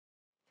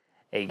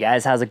Hey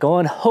guys, how's it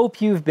going?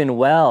 Hope you've been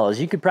well.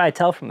 As you could probably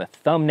tell from the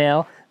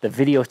thumbnail, the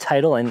video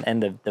title,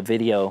 and the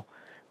video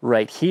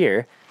right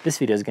here, this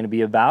video is going to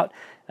be about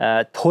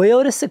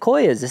Toyota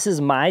Sequoias. This is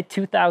my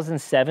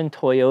 2007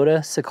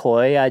 Toyota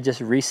Sequoia. I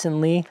just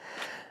recently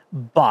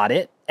bought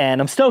it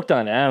and I'm stoked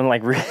on it. I'm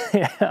like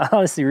really,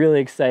 honestly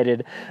really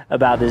excited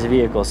about this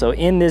vehicle. So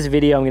in this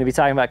video, I'm going to be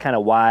talking about kind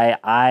of why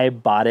I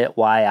bought it,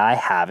 why I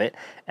have it,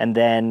 and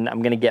then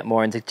I'm going to get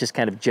more into just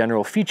kind of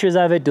general features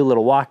of it, do a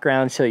little walk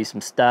around, show you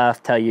some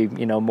stuff, tell you,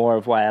 more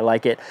of why I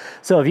like it.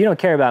 So if you don't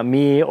care about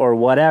me or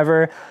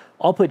whatever,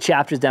 I'll put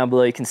chapters down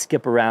below. You can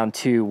skip around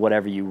to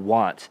whatever you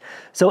want.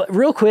 So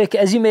real quick,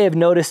 as you may have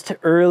noticed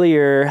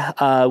earlier,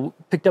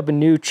 picked up a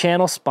new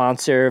channel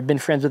sponsor. I've been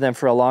friends with them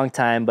for a long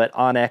time, but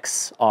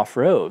Onyx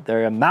Offroad.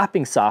 They're a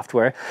mapping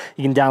software.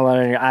 You can download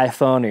it on your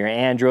iPhone or your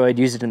Android,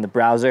 use it in the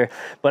browser.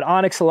 But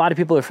Onyx, a lot of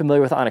people are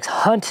familiar with Onyx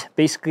Hunt.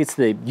 Basically, it's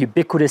the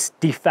ubiquitous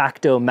de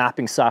facto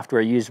mapping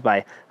software used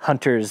by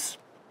hunters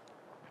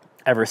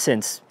ever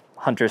since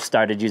hunters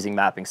started using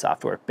mapping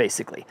software,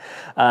 basically.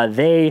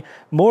 They,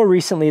 more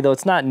recently, though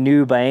it's not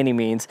new by any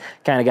means,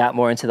 kind of got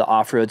more into the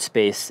off-road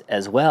space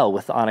as well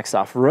with Onyx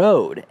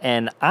Offroad.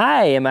 And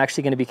I am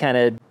actually going to be kind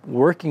of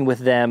working with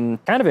them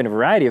kind of in a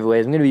variety of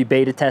ways. I'm going to be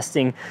beta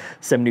testing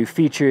some new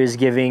features,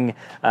 giving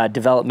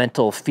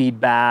developmental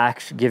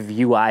feedback, give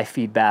UI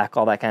feedback,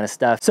 all that kind of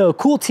stuff. So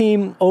cool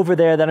team over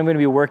there that I'm going to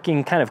be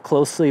working kind of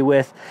closely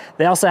with.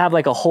 They also have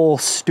like a whole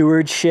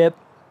stewardship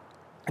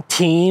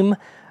team,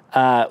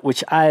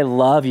 which I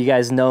love. You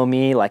guys know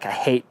me, like I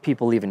hate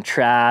people leaving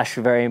trash,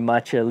 very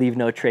much a leave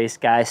no trace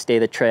guy, stay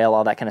the trail,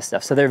 all that kind of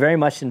stuff. So they're very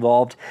much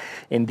involved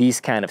in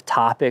these kind of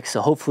topics. So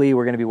hopefully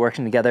we're going to be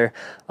working together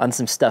on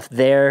some stuff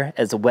there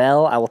as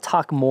well. I will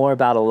talk more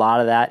about a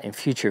lot of that in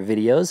future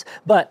videos.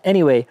 But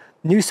anyway,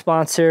 new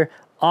sponsor,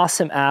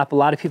 awesome app. A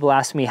lot of people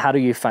ask me, how do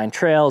you find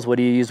trails? What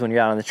do you use when you're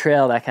out on the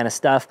trail? That kind of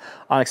stuff.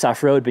 Onyx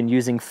Offroad, been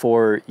using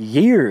for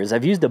years.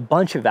 I've used a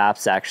bunch of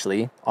apps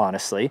actually,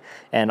 honestly,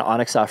 and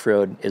Onyx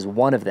Offroad is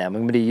one of them.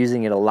 I'm going to be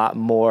using it a lot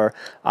more,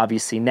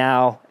 obviously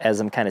now, as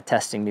I'm kind of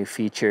testing new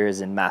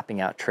features and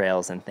mapping out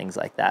trails and things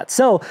like that.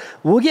 So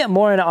we'll get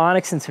more into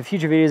Onyx in some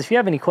future videos. If you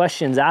have any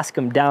questions, ask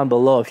them down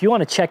below. If you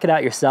want to check it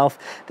out yourself,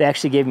 they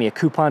actually gave me a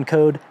coupon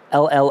code,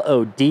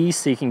 LLOD,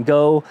 so you can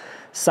go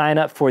sign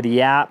up for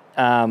the app.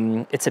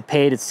 It's a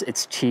paid,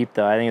 it's cheap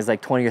though. I think it's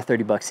like 20 or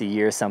 30 bucks a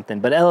year or something,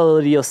 but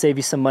LLOD will save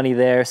you some money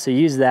there. So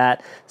use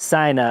that,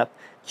 sign up,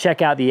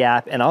 check out the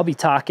app, and I'll be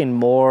talking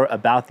more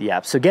about the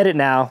app. So get it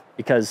now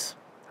because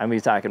I'm gonna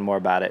be talking more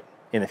about it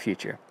in the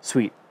future.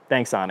 Sweet.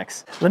 Thanks,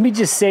 Onyx. Let me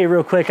just say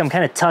real quick, I'm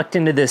kind of tucked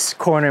into this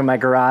corner of my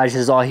garage.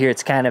 This is all here.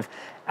 It's kind of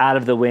out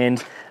of the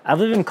wind. I've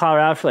lived in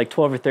Colorado for like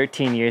 12 or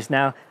 13 years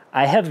now.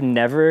 I have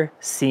never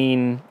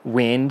seen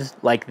wind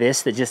like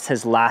this that just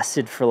has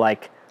lasted for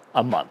like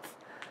a month.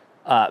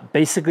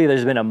 Basically,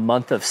 there's been a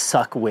month of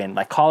suck wind.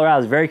 Like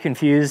Colorado is very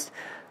confused.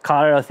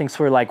 Colorado thinks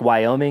we're like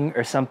Wyoming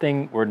or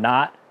something. We're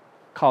not.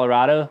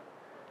 Colorado,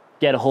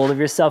 get a hold of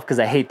yourself because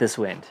I hate this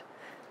wind.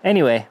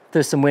 Anyway,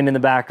 there's some wind in the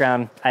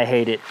background. I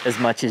hate it as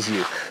much as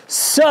you.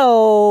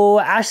 So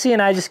Ashley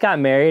and I just got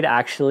married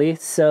actually.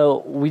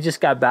 So we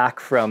just got back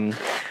from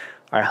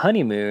our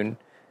honeymoon.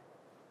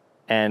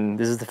 And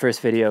this is the first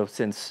video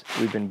since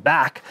we've been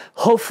back.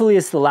 Hopefully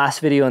it's the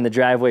last video in the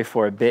driveway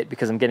for a bit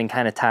because I'm getting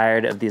kind of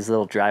tired of these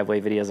little driveway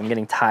videos. I'm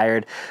getting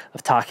tired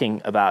of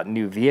talking about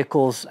new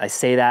vehicles. I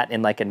say that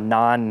in like a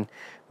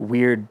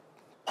non-weird,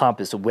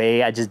 pompous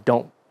way. I just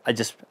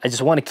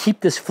want to keep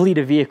this fleet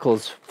of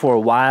vehicles for a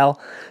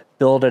while,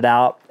 build it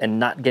out, and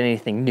not get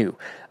anything new.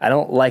 I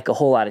don't like a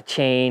whole lot of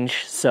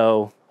change,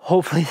 so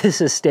hopefully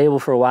this is stable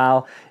for a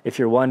while. If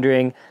you're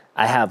wondering,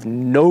 I have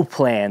no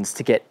plans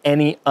to get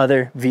any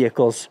other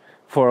vehicles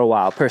for a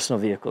while, personal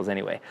vehicles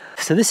anyway.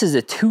 So this is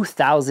a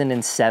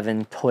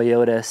 2007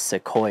 Toyota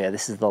Sequoia.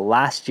 This is the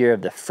last year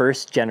of the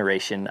first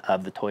generation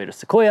of the Toyota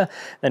Sequoia.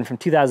 Then from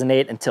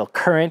 2008 until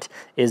current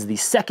is the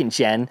second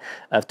gen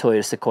of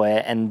Toyota Sequoia.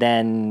 And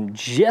then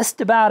just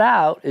about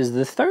out is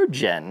the third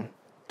gen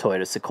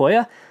Toyota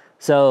Sequoia.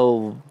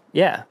 So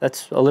yeah,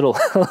 that's a little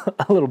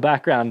a little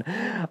background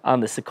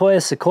on the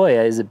Sequoia.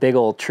 Sequoia is a big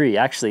old tree.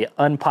 Actually,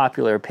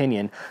 unpopular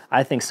opinion,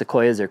 I think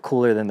Sequoias are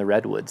cooler than the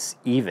redwoods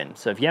even.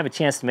 So if you have a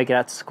chance to make it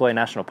out to Sequoia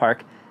National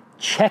Park,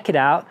 check it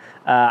out.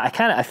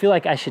 I feel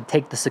like I should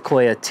take the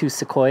Sequoia to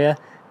Sequoia.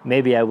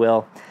 Maybe I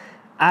will.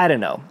 I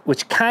don't know.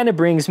 Which kind of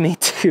brings me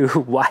to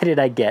why did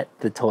I get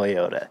the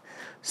Toyota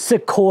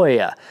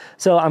Sequoia?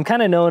 So I'm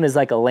kind of known as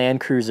like a Land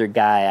Cruiser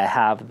guy. I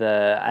have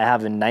a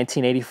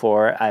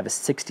 1984, I have a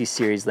 60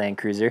 series Land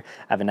Cruiser,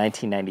 I have a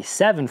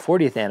 1997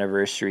 40th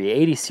anniversary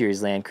 80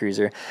 series Land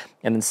Cruiser,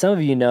 and then some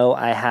of you know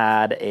I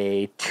had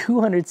a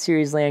 200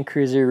 series Land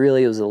Cruiser.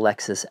 Really, it was a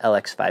Lexus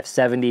LX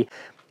 570.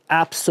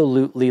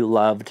 Absolutely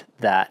loved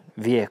that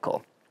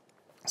vehicle.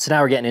 So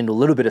now we're getting into a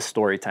little bit of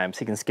story time,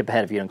 so you can skip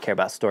ahead if you don't care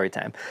about story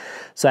time.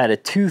 So I had a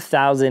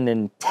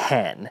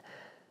 2010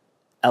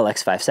 LX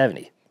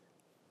 570.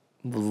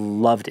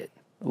 Loved it.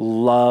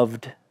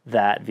 Loved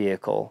that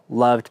vehicle.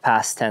 Loved,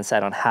 past tense, I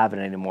don't have it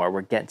anymore.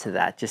 We're getting to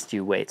that, just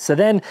you wait. So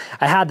then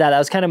I had that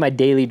was kind of my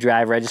daily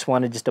driver. I just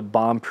wanted just a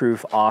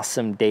bomb-proof,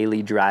 awesome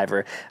daily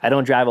driver. I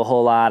don't drive a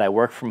whole lot. I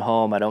work from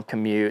home. I don't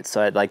commute.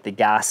 So I'd like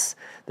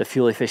the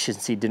fuel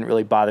efficiency didn't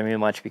really bother me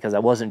much because I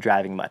wasn't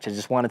driving much. I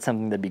just wanted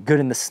something that'd be good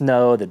in the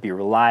snow, that'd be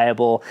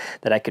reliable,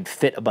 that I could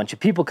fit a bunch of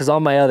people, because all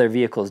my other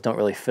vehicles don't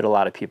really fit a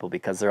lot of people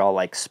because they're all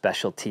like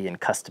specialty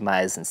and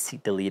customized and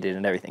seat deleted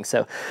and everything.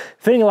 So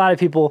fitting a lot of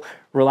people,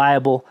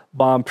 reliable,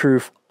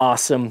 bomb-proof,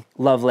 awesome,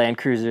 love Land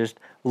Cruisers,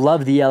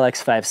 love the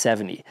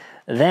LX570.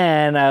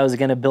 Then I was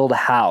gonna build a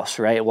house,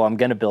 right? Well, I'm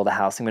gonna build a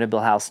house. I'm gonna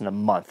build a house in a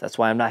month. That's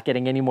why I'm not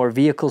getting any more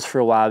vehicles for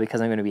a while,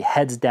 because I'm gonna be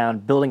heads down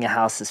building a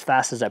house as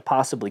fast as I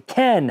possibly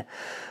can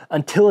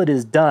until it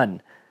is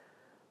done.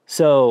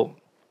 So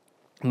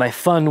my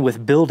fun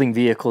with building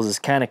vehicles is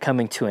kind of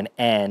coming to an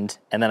end,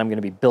 and then I'm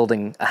gonna be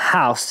building a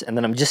house, and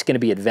then I'm just gonna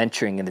be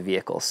adventuring in the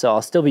vehicles. So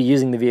I'll still be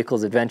using the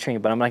vehicles, adventuring,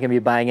 but I'm not gonna be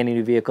buying any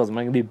new vehicles. I'm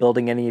not gonna be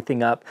building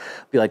anything up.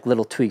 It'll be like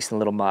little tweaks and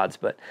little mods,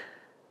 but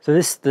so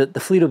the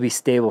fleet will be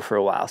stable for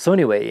a while. So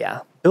anyway,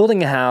 yeah,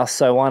 building a house.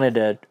 So I wanted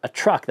a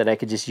truck that I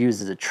could just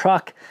use as a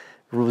truck.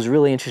 Was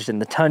really interested in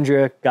the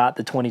Tundra, got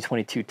the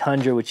 2022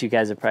 Tundra, which you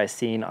guys have probably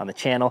seen on the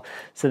channel.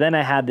 So then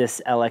I had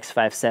this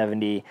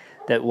LX570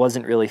 that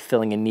wasn't really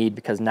filling a need,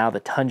 because now the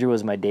Tundra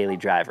was my daily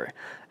driver.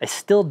 I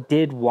still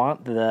did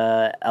want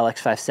the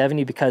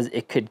LX570 because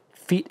it could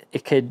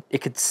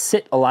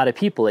sit a lot of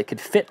people. It could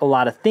fit a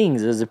lot of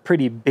things. It was a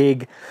pretty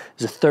big, it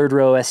was a third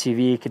row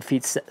SUV. It could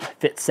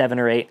fit 7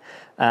 or 8.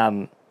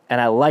 And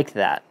I liked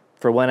that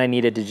for when I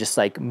needed to just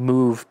like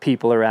move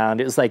people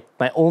around. It was like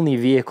my only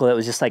vehicle that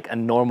was just like a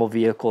normal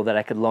vehicle that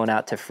I could loan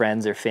out to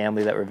friends or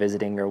family that were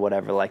visiting or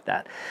whatever like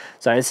that.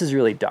 Sorry, this is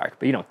really dark,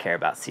 but you don't care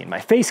about seeing my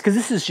face because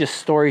this is just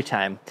story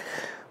time.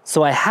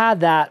 So I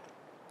had that,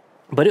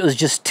 but it was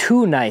just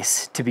too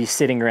nice to be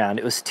sitting around.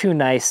 It was too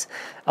nice.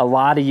 A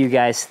lot of you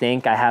guys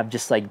think I have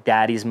just like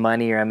daddy's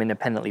money or I'm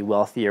independently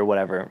wealthy or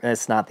whatever. And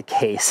it's not the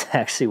case. I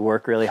actually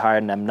work really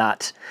hard, and I'm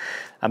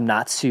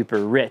not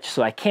super rich.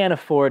 So I can't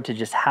afford to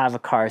just have a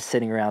car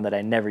sitting around that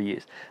I never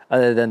use,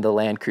 other than the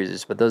Land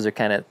Cruisers. But those are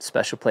kind of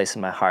special place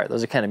in my heart.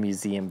 Those are kind of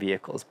museum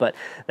vehicles. But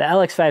the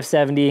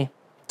LX570,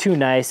 too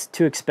nice,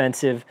 too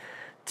expensive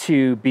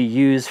to be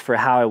used for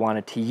how I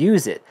wanted to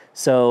use it.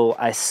 So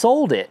I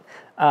sold it.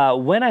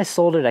 When I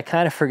sold it, I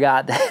kind of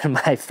forgot that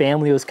my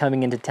family was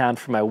coming into town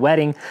for my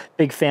wedding.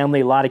 Big family,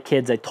 a lot of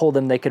kids. I told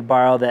them they could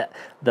borrow the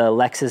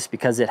Lexus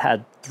because it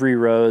had 3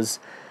 rows,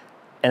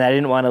 and I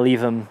didn't want to leave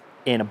them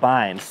in a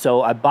bind.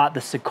 So I bought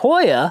the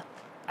Sequoia,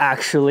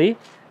 actually,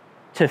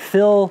 to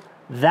fill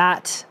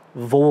that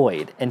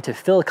void and to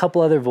fill a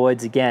couple other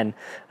voids. Again,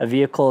 a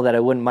vehicle that I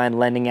wouldn't mind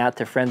lending out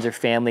to friends or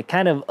family,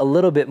 kind of a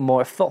little bit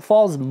more,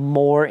 falls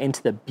more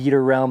into the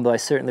beater realm, though I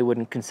certainly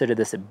wouldn't consider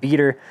this a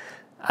beater.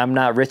 I'm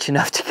not rich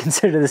enough to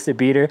consider this a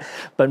beater,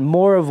 but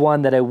more of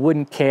one that I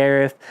wouldn't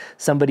care if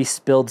somebody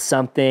spilled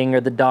something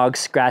or the dog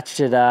scratched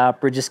it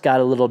up or just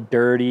got a little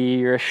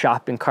dirty or a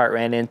shopping cart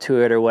ran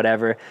into it or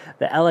whatever.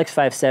 The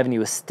LX570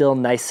 was still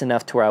nice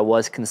enough to where I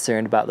was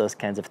concerned about those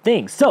kinds of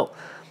things. So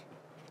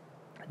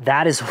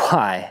that is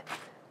why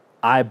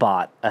I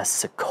bought a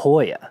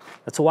Sequoia.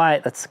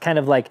 That's kind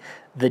of like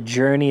the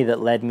journey that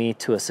led me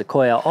to a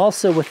Sequoia.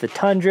 Also with the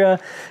Tundra,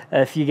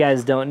 if you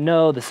guys don't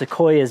know, the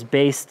Sequoia is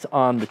based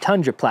on the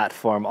Tundra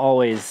platform,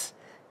 always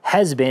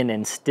has been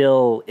and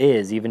still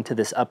is, even to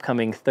this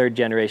upcoming 3rd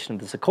generation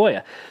of the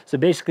Sequoia. So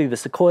basically the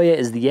Sequoia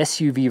is the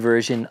SUV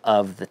version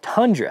of the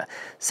Tundra.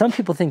 Some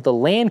people think the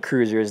Land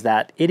Cruiser is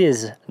that. It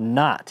is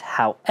not.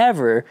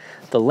 However,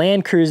 the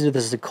Land Cruiser,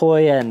 the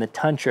Sequoia, and the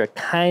Tundra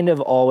kind of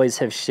always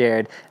have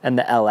shared, and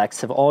the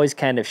LX have always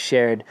kind of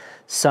shared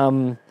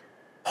some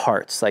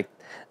parts. Like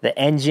the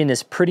engine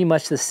is pretty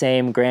much the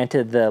same.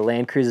 Granted, the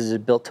Land Cruisers are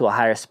built to a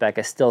higher spec.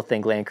 I still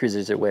think Land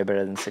Cruisers are way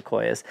better than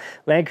Sequoias.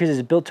 Land Cruisers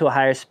are built to a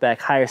higher spec,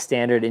 higher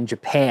standard in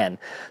Japan.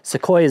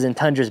 Sequoias and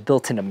Tundras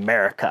built in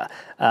America.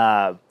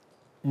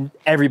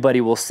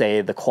 Everybody will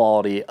say the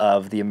quality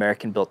of the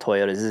American-built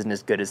Toyotas isn't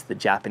as good as the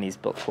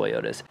Japanese-built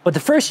Toyotas. But the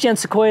first-gen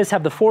Sequoias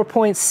have the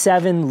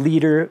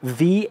 4.7-liter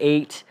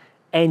V8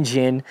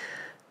 engine,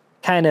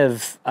 kind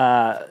of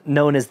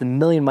known as the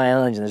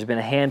million-mile engine. There's been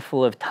a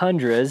handful of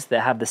Tundras that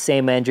have the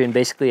same engine.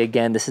 Basically,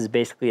 again, this is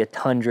basically a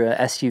Tundra,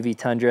 SUV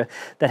Tundra,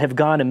 that have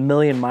gone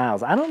 1,000,000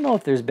 miles. I don't know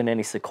if there's been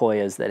any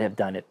Sequoias that have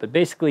done it, but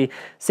basically,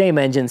 same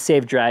engine,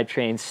 same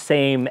drivetrain,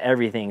 same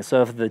everything.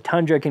 So if the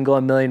Tundra can go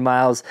 1,000,000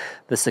 miles,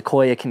 the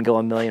Sequoia can go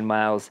 1,000,000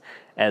 miles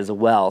as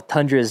well.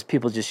 Tundras,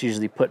 people just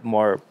usually put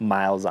more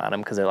miles on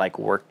them because they're like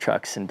work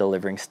trucks and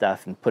delivering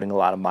stuff and putting a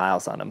lot of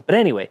miles on them. But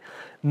anyway,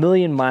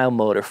 1,000,000-mile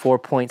motor,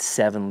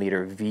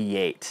 4.7-liter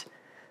V8,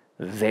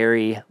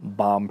 very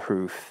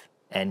bomb-proof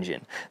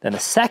engine. Then the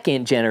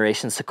 2nd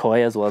generation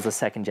Sequoia, as well as the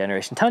 2nd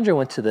generation Tundra,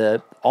 went to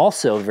the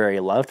also very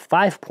loved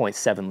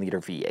 5.7-liter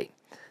V8.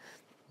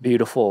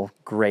 Beautiful,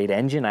 great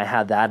engine. I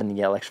had that in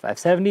the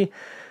LX570.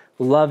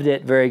 Loved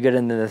it, very good.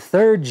 And then the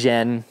 3rd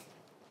gen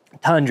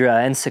Tundra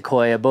and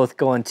Sequoia both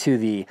going to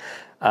the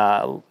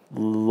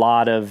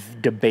lot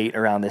of debate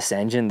around this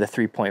engine, the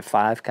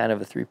 3.5, kind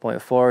of a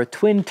 3.4,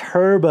 twin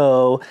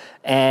turbo,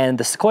 and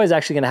the Sequoia is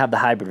actually going to have the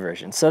hybrid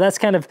version. So that's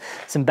kind of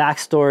some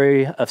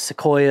backstory of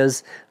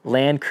Sequoias.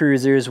 Land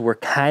Cruisers were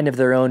kind of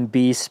their own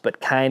beast, but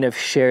kind of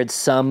shared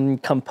some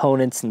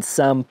components and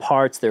some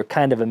parts. They're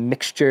kind of a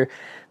mixture.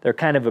 They're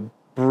kind of a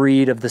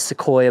breed of the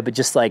Sequoia, but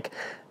just like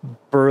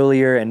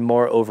burlier and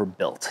more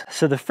overbuilt.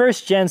 So the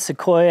first gen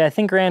Sequoia, I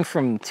think, ran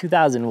from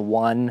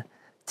 2001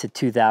 to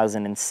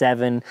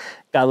 2007,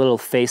 got a little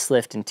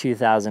facelift in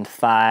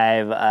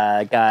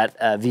 2005, got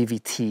a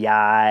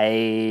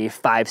VVTi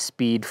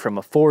 5-speed from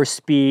a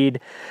 4-speed,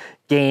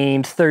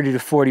 gained 30 to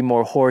 40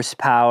 more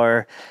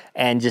horsepower,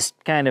 and just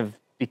kind of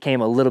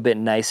became a little bit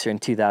nicer in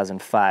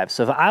 2005.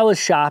 So if I was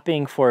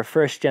shopping for a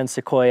first gen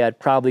Sequoia, I'd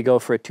probably go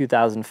for a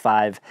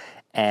 2005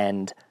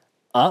 and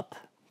up.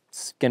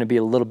 It's going to be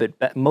a little bit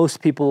better.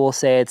 Most people will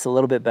say it's a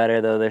little bit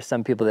better, though. There's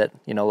some people that,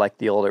 you know, like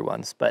the older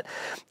ones. But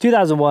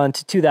 2001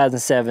 to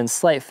 2007,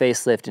 slight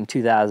facelift in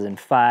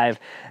 2005.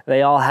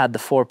 They all had the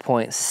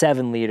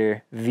 4.7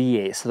 liter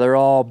V8. So they're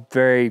all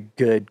very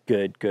good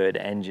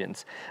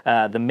engines.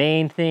 The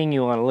main thing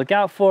you want to look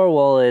out for,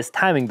 well, is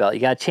timing belt.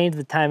 You got to change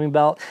the timing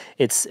belt.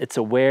 It's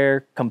a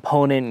wear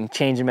component, and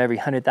change them every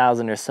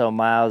 100,000 or so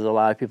miles. A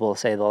lot of people will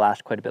say they'll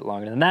last quite a bit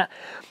longer than that.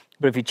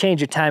 But if you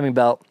change your timing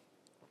belt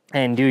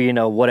and do, you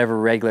know, whatever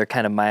regular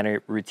kind of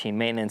minor routine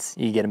maintenance,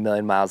 you get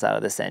 1,000,000 miles out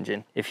of this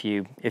engine if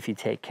you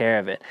take care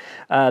of it.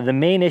 The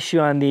main issue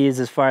on these,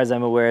 as far as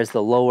I'm aware, is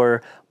the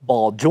lower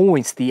ball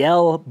joints, the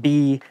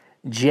LBJs.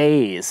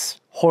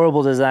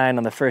 Horrible design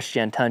on the first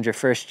gen Tundra,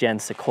 first gen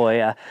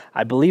Sequoia.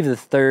 I believe the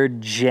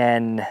third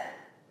gen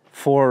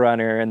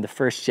Forerunner and the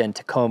first gen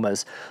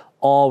Tacomas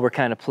all were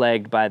kind of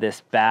plagued by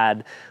this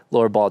bad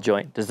lower ball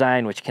joint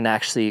design, which can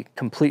actually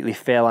completely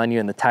fail on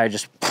you and the tire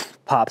just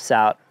pops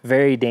out.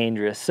 Very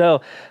dangerous.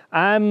 So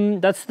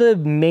that's the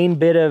main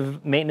bit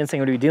of maintenance I'm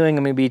going to be doing.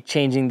 I'm going to be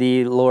changing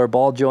the lower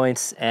ball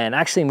joints, and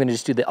actually I'm going to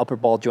just do the upper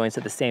ball joints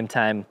at the same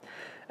time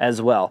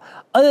as well.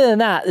 Other than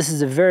that, this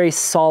is a very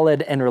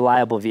solid and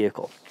reliable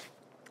vehicle.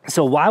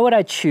 So why would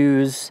I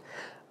choose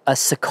a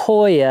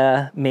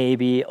Sequoia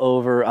maybe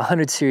over a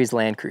 100 series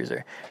Land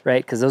Cruiser,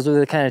 right? Because those are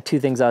the kind of two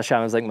things I was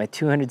shopping. I was like, my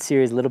 200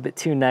 series, a little bit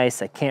too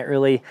nice. I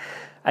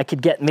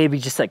could get maybe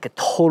just like a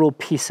total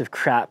piece of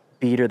crap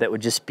beater that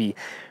would just be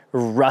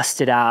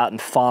rusted out and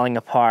falling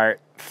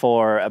apart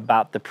for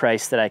about the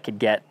price that I could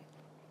get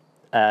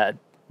a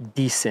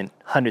decent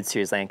 100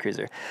 series Land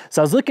Cruiser.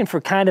 So I was looking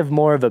for kind of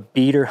more of a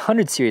beater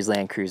 100 series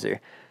Land Cruiser,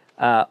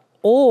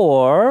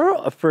 or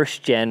a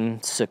first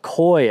gen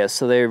Sequoia.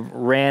 So they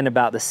ran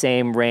about the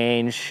same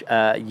range,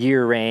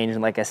 year range,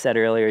 and like I said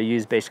earlier,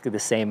 used basically the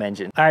same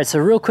engine. All right, so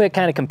real quick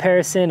kind of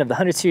comparison of the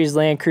 100 series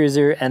Land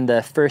Cruiser and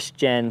the first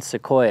gen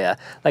Sequoia.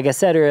 Like I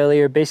said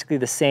earlier, basically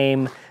the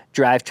same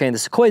drivetrain. The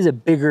Sequoia is a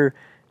bigger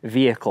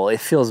vehicle.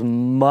 It feels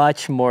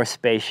much more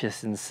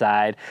spacious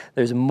inside.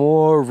 There's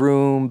more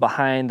room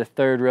behind the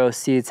third row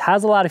seats.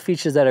 Has a lot of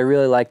features that I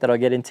really like that I'll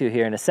get into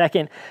here in a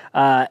second.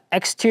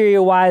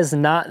 Exterior wise,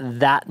 not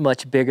that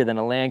much bigger than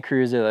a Land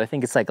Cruiser. I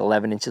think it's like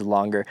 11 inches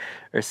longer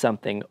or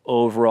something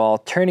overall.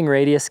 Turning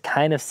radius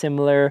kind of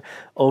similar.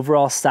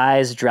 Overall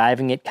size,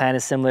 driving it kind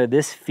of similar.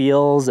 This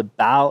feels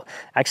about,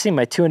 actually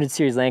my 200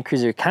 series Land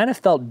Cruiser kind of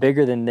felt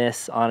bigger than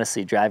this,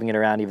 honestly, driving it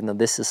around, even though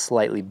this is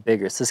slightly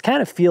bigger. So this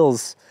kind of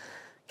feels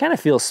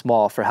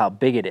small for how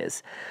big it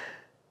is.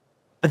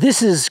 But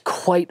this is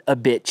quite a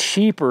bit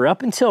cheaper.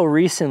 Up until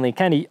recently,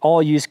 kind of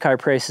all used car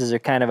prices are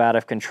kind of out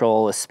of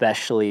control,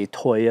 especially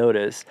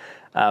Toyotas.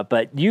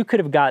 But you could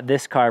have got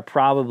this car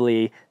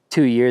probably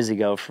 2 years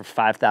ago for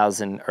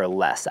 $5,000 or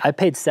less. I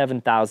paid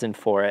 $7,000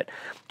 for it.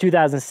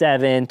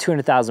 2007,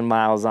 200,000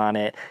 miles on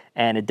it,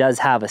 and it does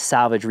have a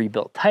salvage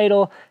rebuilt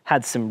title.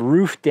 Had some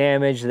roof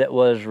damage that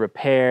was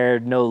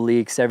repaired, no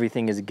leaks,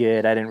 everything is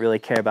good. I didn't really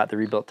care about the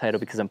rebuilt title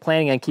because I'm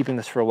planning on keeping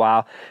this for a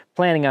while,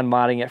 planning on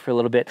modding it for a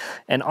little bit,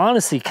 and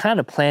honestly kind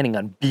of planning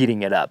on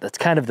beating it up. That's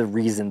kind of the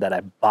reason that I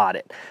bought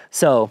it.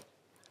 So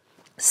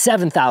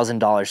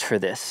 $7,000 for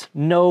this.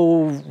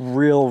 No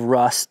real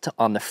rust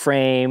on the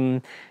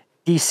frame,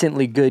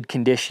 decently good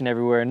condition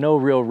everywhere, no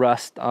real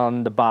rust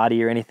on the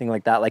body or anything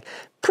like that. Like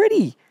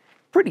pretty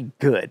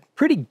good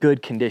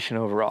condition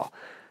overall.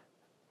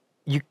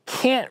 You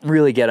can't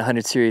really get a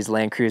 100 series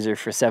Land Cruiser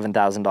for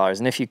 $7,000.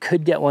 And if you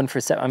could get one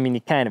for I mean,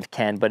 you kind of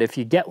can, but if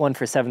you get one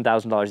for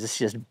 $7,000, it's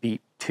just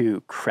beat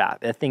to crap.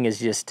 That thing is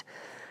just,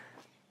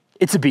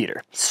 it's a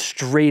beater,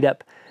 straight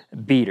up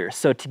beater.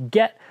 So to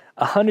get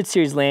a 100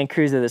 series Land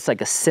Cruiser that's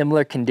like a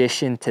similar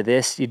condition to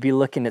this, you'd be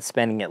looking at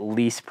spending at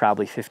least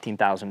probably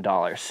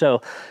 $15,000.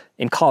 So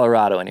in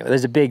Colorado anyway,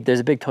 there's a big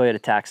Toyota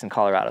tax in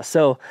Colorado.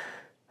 So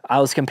I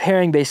was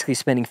comparing basically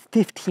spending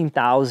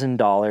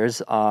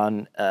 $15,000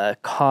 on a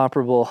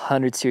comparable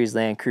 100 series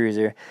Land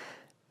Cruiser,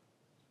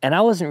 and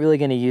I wasn't really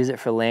going to use it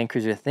for Land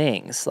Cruiser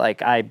things.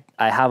 Like I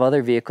have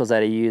other vehicles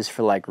that I use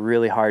for like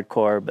really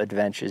hardcore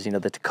adventures. You know,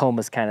 the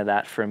Tacoma's kind of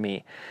that for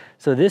me.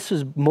 So this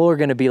was more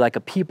going to be like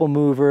a people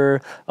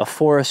mover, a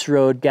forest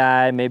road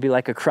guy, maybe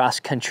like a cross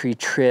country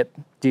trip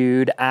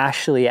dude.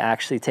 Ashley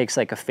actually takes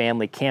like a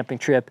family camping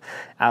trip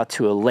out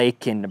to a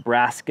lake in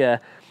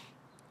Nebraska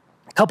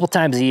a couple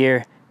times a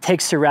year.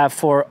 Takes her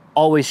RAV4,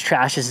 always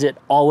trashes it,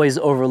 always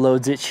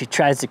overloads it. She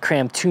tries to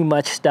cram too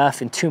much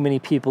stuff and too many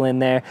people in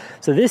there.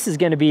 So this is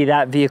gonna be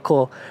that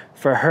vehicle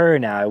for her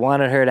now. I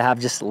wanted her to have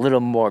just a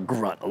little more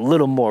grunt, a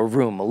little more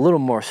room, a little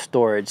more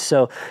storage.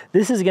 So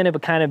this is gonna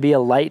kind of be a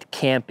light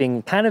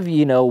camping, kind of,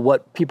 you know,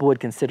 what people would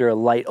consider a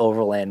light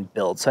overland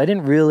build. So I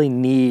didn't really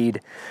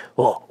need,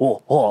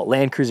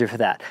 Land Cruiser for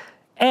that.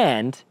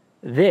 And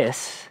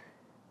this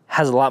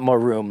has a lot more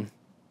room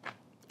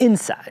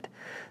inside.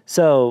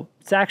 So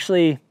it's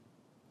actually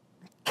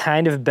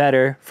kind of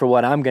better for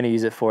what I'm gonna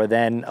use it for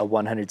than a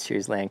 100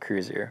 series Land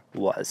Cruiser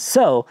was.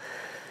 So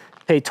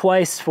pay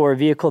twice for a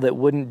vehicle that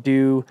wouldn't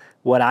do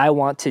what I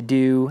want to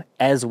do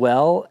as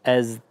well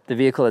as the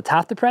vehicle that's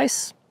half the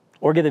price,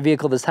 or get the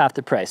vehicle that's half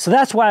the price. So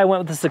that's why I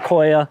went with the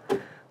Sequoia.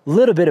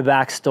 Little bit of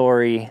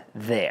backstory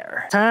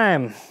there.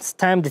 It's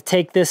time to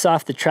take this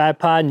off the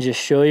tripod and just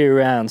show you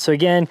around. So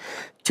again,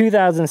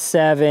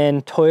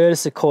 2007 Toyota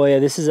Sequoia.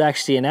 This is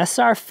actually an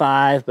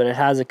SR5, but it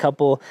has a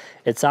couple,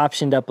 it's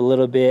optioned up a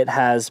little bit,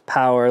 has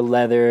power,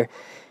 leather,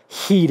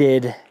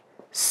 heated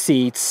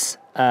seats,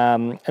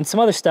 and some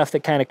other stuff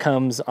that kind of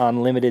comes on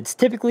limiteds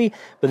typically,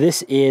 but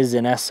this is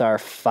an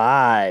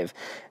SR5.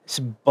 It's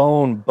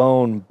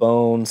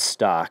bone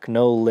stock,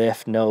 no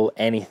lift, no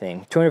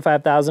anything.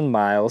 205,000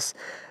 miles.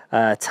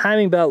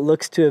 Timing belt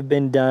looks to have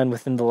been done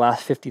within the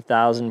last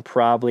 50,000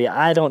 probably.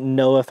 I don't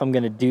know if I'm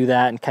gonna do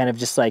that and kind of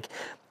just like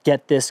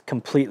get this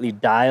completely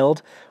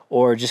dialed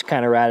or just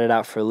kind of ride it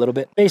out for a little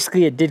bit.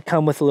 Basically, it did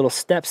come with little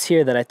steps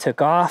here that I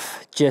took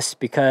off just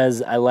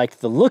because I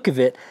liked the look of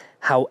it.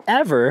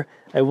 However,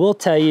 I will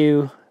tell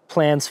you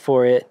plans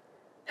for it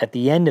at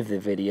the end of the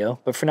video,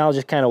 but for now I'll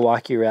just kind of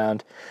walk you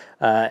around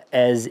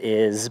as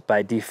is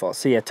by default.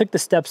 So yeah, I took the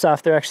steps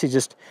off. They're actually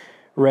just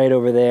right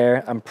over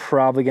there. I'm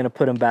probably gonna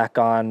put them back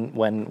on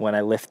when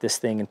I lift this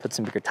thing and put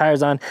some bigger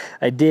tires on.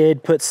 I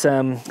did put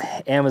some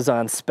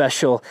Amazon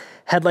special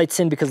headlights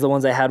in because the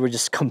ones I had were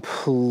just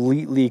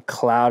completely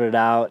clouded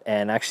out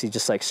and actually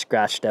just like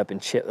scratched up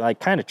and chipped, like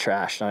kind of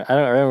trashed. I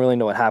don't really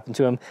know what happened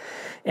to them.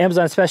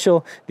 Amazon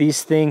special,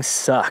 these things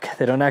suck.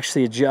 They don't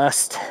actually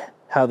adjust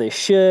how they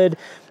should.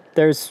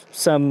 There's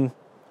some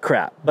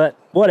crap, but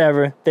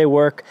whatever, they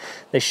work,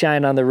 they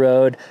shine on the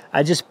road.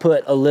 I just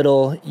put a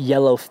little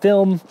yellow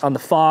film on the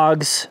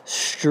fogs,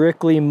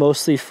 strictly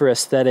mostly for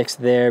aesthetics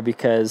there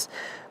because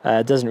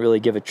it doesn't really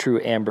give a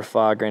true amber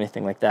fog or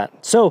anything like that.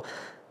 So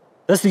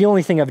that's the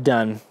only thing I've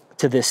done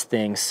to this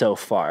thing so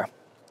far.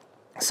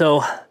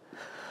 So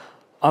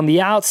on the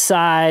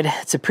outside,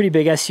 it's a pretty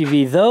big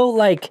SUV, though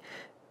like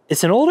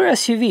it's an older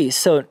SUV.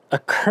 So a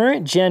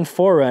current gen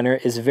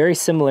 4Runner is very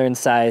similar in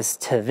size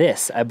to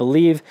this. I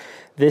believe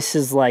this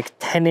is like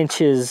 10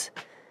 inches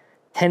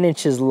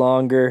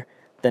longer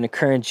than a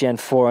current gen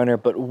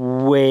 4Runner, but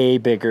way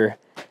bigger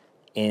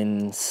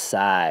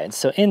inside.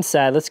 So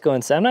inside, let's go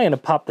inside. I'm not gonna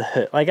pop the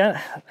hood. Like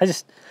I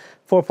just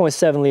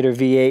 4.7 liter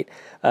V8.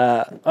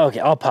 Okay,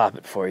 I'll pop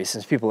it for you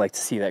since people like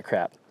to see that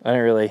crap. I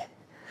don't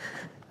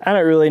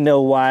really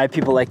know why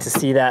people like to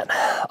see that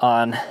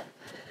on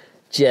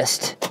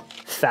just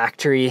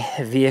factory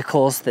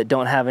vehicles that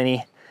don't have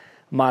any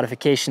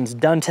modifications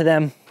done to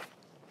them,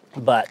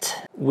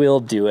 but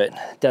we'll do it.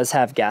 It does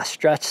have gas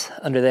struts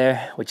under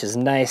there, which is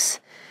nice.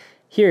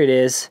 Here it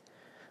is,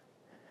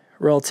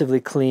 relatively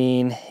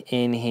clean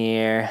in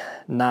here,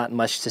 not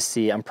much to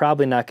see. I'm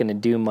probably not gonna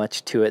do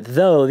much to it,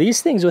 though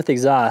these things with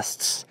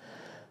exhausts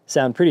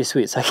sound pretty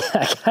sweet, so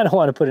I kind of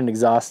want to put an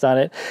exhaust on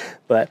it,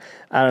 but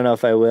I don't know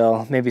if I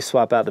will. Maybe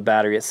swap out the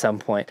battery at some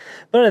point.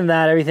 But other than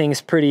that,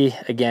 everything's pretty,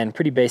 again,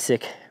 pretty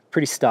basic,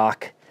 pretty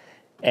stock,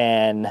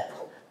 and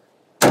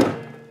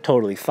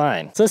totally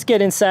fine. So let's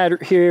get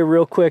inside here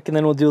real quick and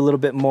then we'll do a little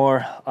bit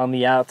more on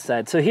the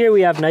outside. So here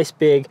we have nice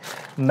big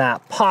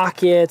map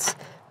pockets,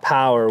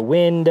 power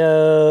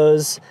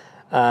windows,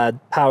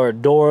 power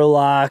door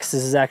locks.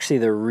 This is actually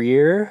the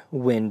rear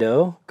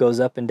window, goes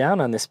up and down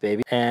on this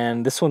baby.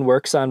 And this one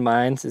works on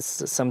mine.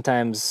 It's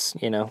sometimes,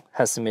 you know,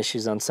 has some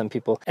issues on some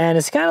people. And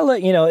it's kind of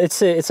like, you know,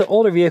 it's an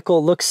older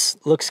vehicle, looks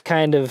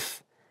kind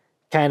of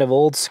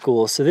old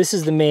school. So this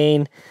is the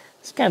main,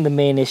 it's kind of the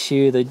main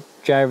issue. The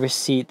driver's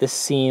seat, the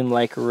seam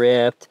like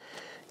ripped,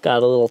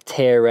 got a little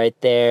tear right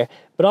there.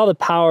 But all the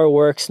power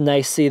works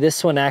nicely.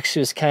 This one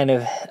actually was kind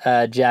of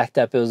jacked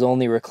up. It was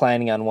only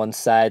reclining on one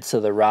side, so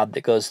the rod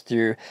that goes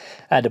through,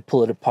 I had to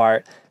pull it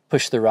apart,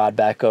 push the rod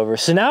back over.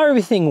 So now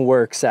everything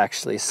works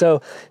actually.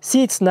 So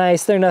seats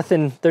nice, they're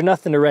nothing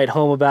to write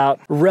home about.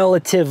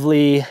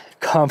 Relatively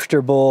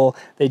comfortable.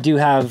 They do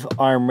have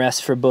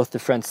armrests for both the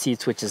front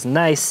seats, which is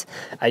nice.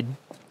 I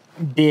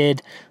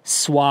did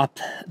swap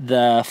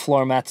the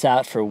floor mats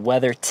out for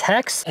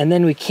WeatherTechs. And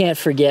then we can't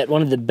forget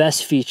one of the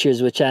best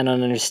features, which I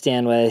don't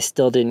understand why they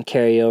still didn't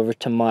carry over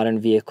to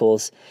modern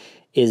vehicles,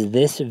 is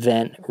this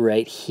vent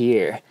right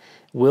here.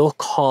 We'll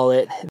call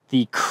it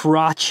the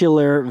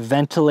crotchular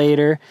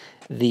ventilator,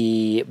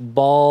 the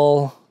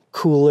ball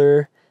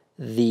cooler,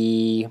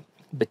 the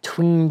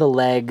between the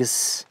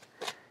legs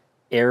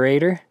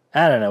aerator.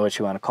 I don't know what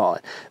you want to call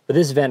it, but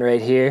this vent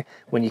right here,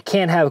 when you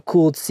can't have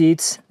cooled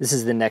seats, this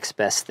is the next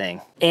best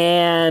thing.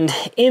 And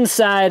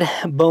inside,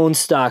 bone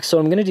stock. So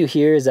what I'm gonna do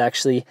here is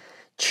actually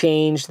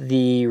change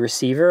the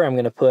receiver. I'm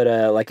gonna put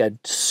like a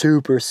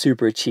super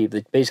cheap,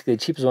 basically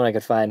the cheapest one I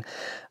could find,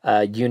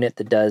 unit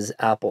that does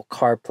Apple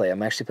CarPlay.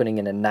 I'm actually putting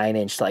in a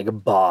 9-inch like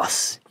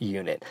Boss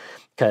unit,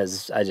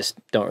 because I just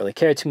don't really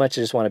care too much.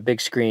 I just want a big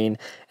screen,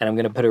 and I'm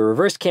gonna put a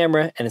reverse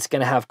camera, and it's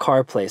gonna have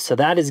CarPlay. So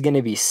that is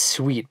gonna be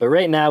sweet. But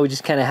right now we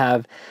just kind of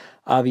have,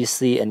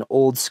 obviously, an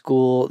old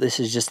school, this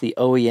is just the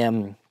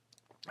OEM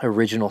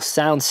original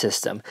sound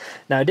system.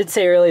 Now I did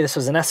say earlier this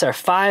was an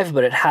SR5,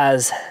 but it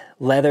has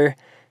leather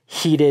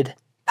heated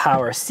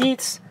power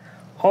seats.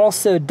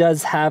 Also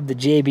does have the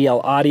JBL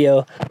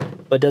audio,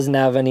 but doesn't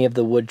have any of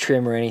the wood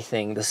trim or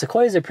anything. The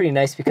Sequoias are pretty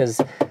nice because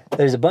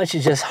there's a bunch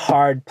of just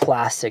hard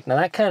plastic. Now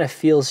that kind of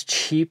feels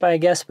cheap, I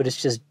guess, but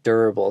it's just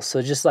durable.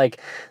 So just like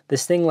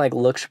this thing like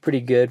looks pretty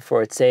good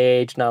for its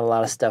age, not a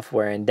lot of stuff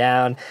wearing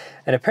down.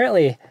 And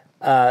apparently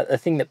a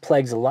thing that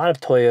plagues a lot of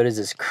Toyotas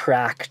is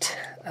cracked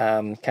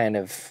kind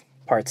of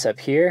parts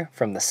up here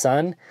from the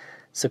sun.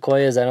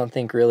 Sequoias, I don't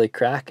think really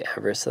crack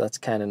ever, so that's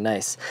kind of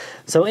nice.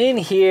 So in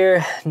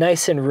here,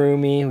 nice and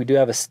roomy. We do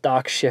have a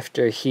stock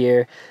shifter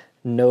here,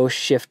 no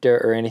shifter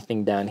or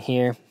anything down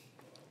here.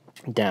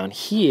 Down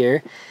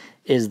here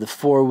is the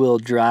 4-wheel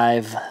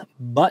drive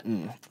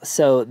button.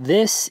 So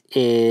this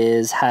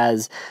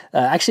has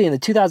actually in the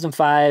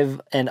 2005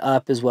 and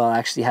up as well,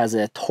 actually has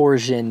a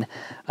torsion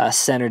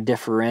center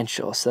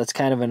differential. So that's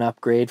kind of an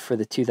upgrade for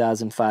the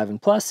 2005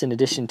 and plus, in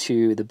addition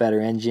to the better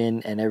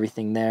engine and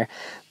everything there.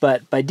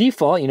 But by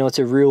default, you know, it's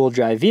a rear-wheel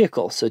drive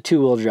vehicle, so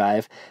 2-wheel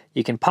drive.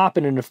 You can pop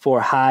it into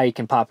 4 high, you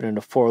can pop it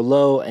into 4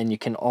 low, and you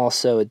can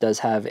also, it does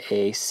have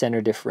a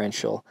center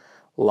differential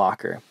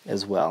locker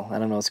as well. I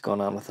don't know what's going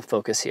on with the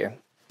focus here.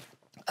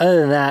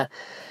 Other than that,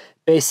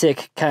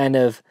 basic kind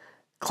of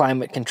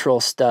climate control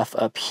stuff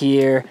up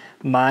here.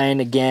 Mine,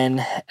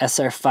 again,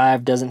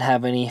 SR5 doesn't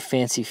have any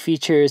fancy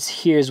features.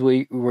 Here's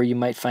where you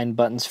might find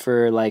buttons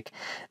for, like,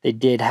 they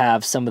did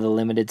have, some of the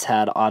limiteds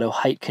had auto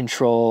height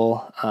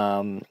control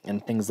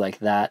and things like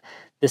that.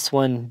 This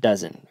one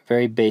doesn't.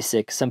 Very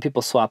basic. Some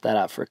people swap that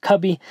out for a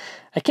cubby.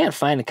 I can't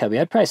find a cubby.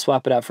 I'd probably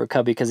swap it out for a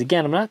cubby because,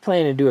 again, I'm not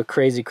planning to do a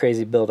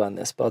crazy build on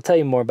this, but I'll tell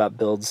you more about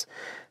builds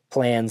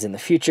plans in the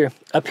future.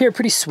 Up here,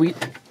 pretty sweet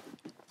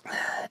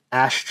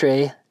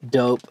ashtray,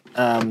 dope.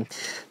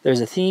 There's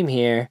a theme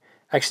here.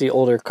 Actually,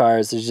 older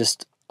cars, there's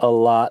just a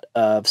lot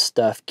of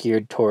stuff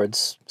geared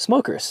towards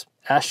smokers.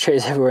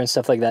 Ashtrays everywhere and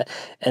stuff like that.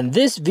 And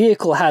this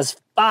vehicle has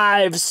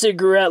 5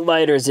 cigarette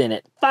lighters in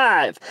it.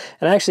 5!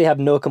 And I actually have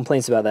no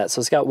complaints about that. So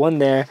it's got 1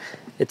 there.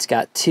 It's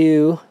got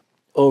 2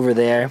 over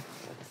there.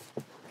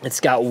 It's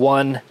got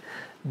 1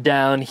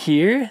 down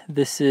here.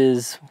 This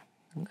is,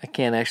 I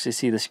can't actually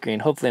see the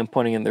screen. Hopefully I'm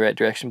pointing in the right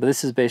direction, but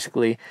this is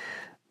basically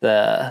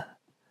the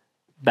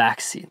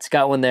back seat. It's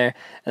got 1 there,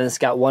 and it's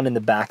got 1 in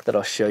the back that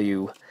I'll show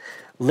you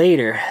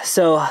later.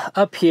 So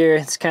up here,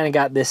 it's kind of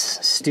got this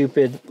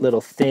stupid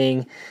little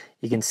thing.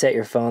 You can set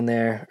your phone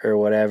there or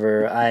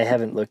whatever. I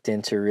haven't looked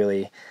into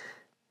really,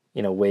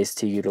 you know, ways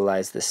to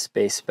utilize this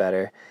space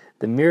better.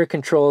 The mirror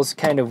controls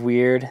kind of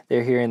weird.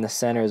 They're here in the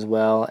center as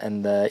well,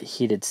 and the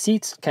heated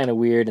seats kind of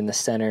weird in the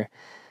center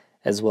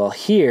as well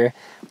here.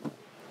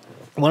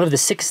 One of the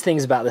 6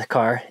 things about the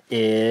car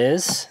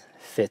is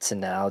fits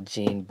an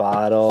Nalgene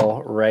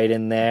bottle right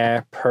in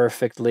there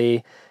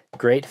perfectly.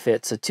 Great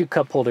fit. So 2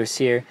 cup holders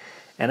here.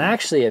 And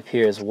actually up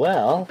here as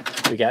well,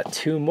 we got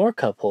 2 more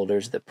cup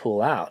holders that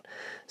pull out.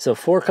 So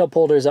 4 cup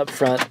holders up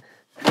front.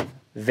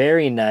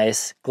 Very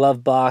nice.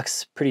 Glove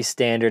box, pretty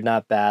standard,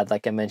 not bad.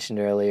 Like I mentioned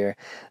earlier,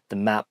 the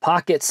map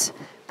pockets,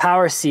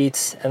 power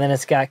seats, and then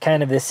it's got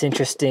kind of this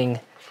interesting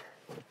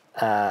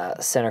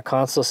center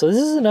console. So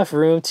this is enough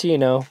room to, you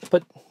know,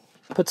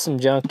 put some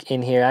junk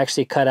in here. I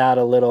actually cut out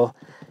a little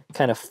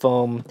kind of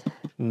foam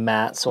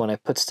mat, so when I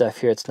put stuff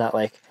here, it's not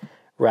like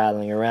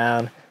rattling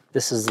around.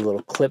 This is a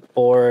little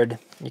clipboard.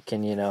 You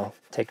can, you know,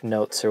 take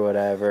notes or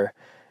whatever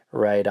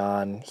right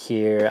on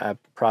here. I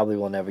probably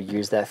will never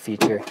use that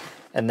feature.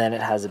 And then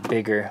it has a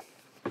bigger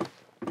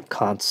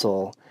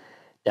console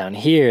down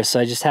here. So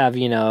I just have,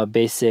 you know, a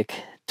basic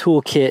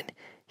toolkit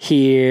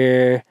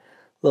here,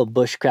 little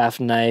bushcraft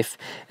knife.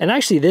 And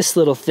actually this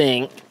little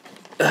thing,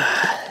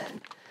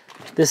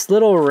 this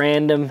little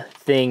random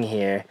thing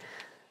here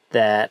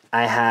that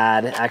I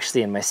had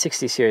actually in my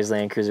 60 series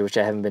Land Cruiser, which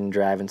I haven't been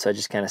driving, so I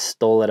just kind of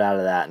stole it out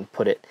of that and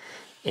put it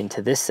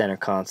into this center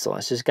console.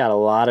 It's just got a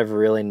lot of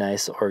really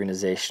nice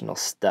organizational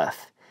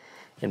stuff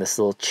in this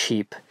little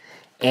cheap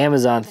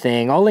Amazon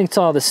thing. I'll link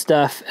to all the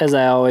stuff, as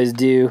I always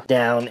do,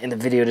 down in the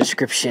video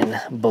description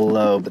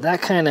below. But that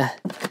kind of,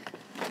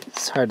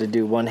 it's hard to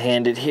do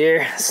one-handed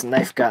here. This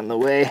knife got in the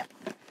way.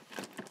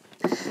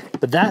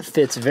 But that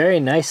fits very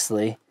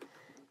nicely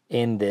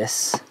in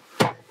this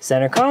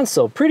center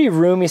console. Pretty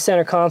roomy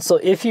center console.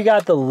 If you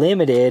got the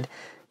limited,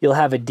 you'll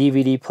have a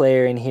DVD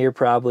player in here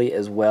probably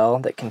as well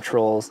that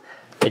controls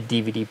a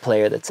DVD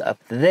player that's up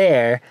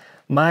there.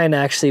 Mine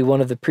actually, one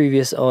of the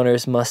previous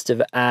owners must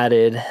have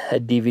added a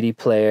DVD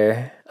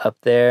player up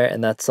there,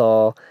 and that's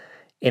all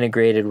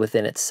integrated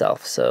within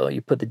itself. So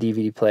you put the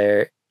DVD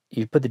player,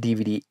 you put the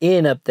DVD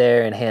in up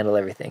there and handle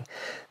everything.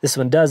 This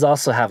one does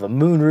also have a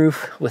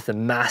moonroof with a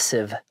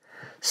massive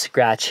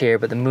scratch here,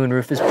 but the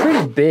moonroof is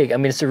pretty big. I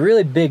mean, it's a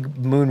really big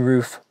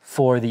moonroof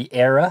for the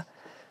era.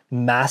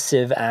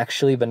 Massive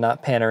actually, but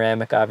not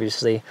panoramic,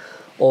 obviously.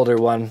 Older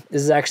one.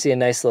 This is actually a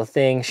nice little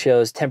thing.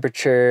 Shows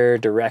temperature,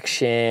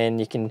 direction.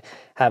 You can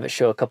have it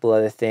show a couple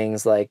other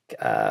things like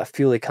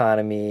fuel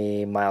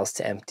economy, miles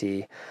to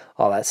empty,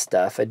 all that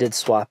stuff. I did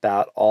swap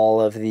out all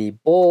of the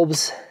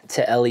bulbs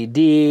to LED.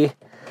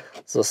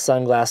 This little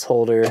sunglass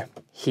holder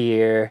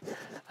here.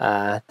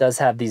 Does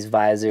have these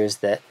visors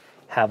that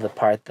have the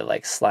part that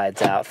like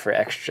slides out for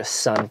extra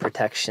sun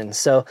protection.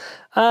 So,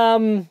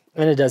 and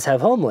it does have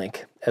home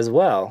link as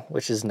well,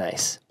 which is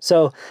nice.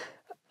 So,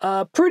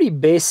 pretty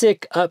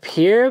basic up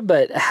here,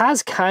 but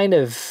has kind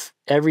of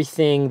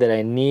everything that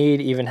I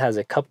need. Even has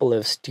a couple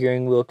of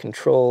steering wheel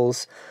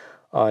controls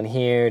on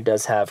here.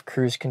 Does have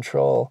cruise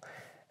control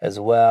as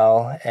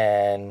well,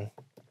 and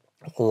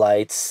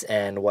lights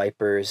and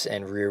wipers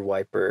and rear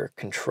wiper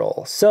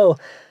control. So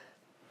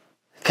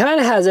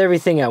kind of has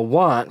everything I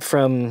want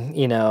from,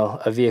 you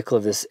know, a vehicle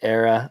of this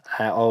era.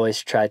 I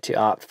always try to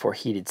opt for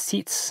heated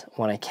seats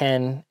when I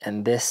can,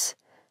 and this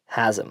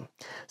has them.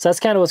 So that's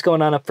kind of what's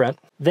going on up front.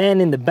 Then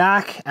in the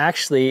back,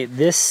 actually,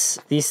 these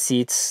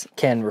seats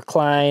can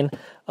recline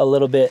a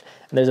little bit.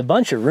 And there's a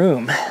bunch of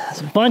room.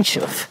 There's a bunch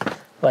of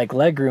like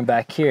leg room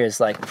back here is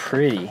like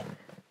pretty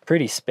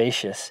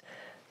spacious,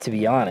 to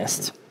be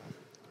honest.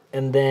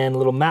 And then a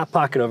little mat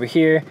pocket over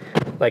here.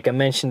 Like I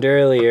mentioned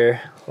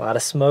earlier, a lot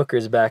of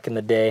smokers back in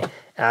the day,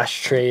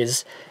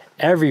 ashtrays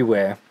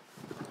everywhere.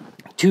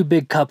 2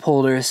 big cup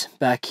holders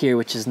back here,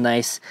 which is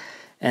nice.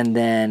 And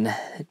then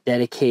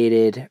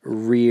dedicated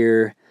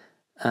rear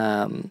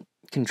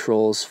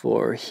controls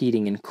for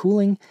heating and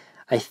cooling.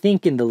 I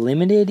think in the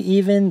Limited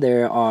even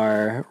there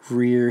are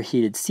rear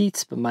heated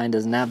seats, but mine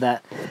doesn't have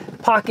that.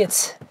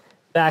 Pockets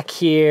back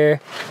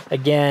here.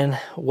 Again,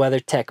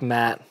 WeatherTech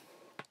mat.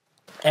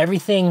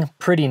 Everything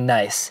pretty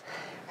nice.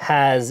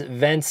 Has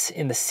vents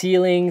in the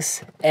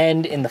ceilings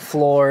and in the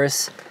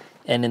floors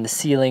and in the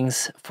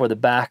ceilings for the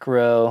back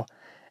row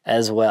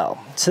as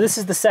well. So this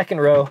is the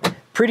second row.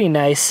 Pretty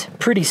nice,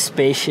 pretty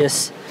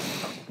spacious.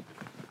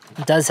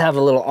 It does have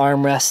a little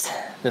armrest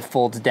that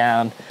folds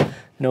down.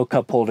 No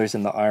cup holders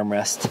in the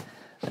armrest,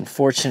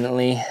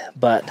 unfortunately,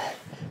 but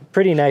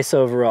pretty nice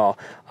overall.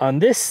 On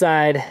this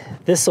side,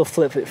 this will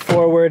flip it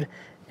forward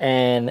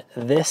and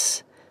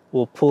this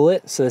will pull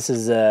it. So this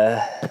is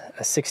a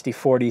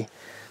 60-40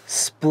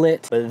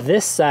 split. But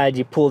this side,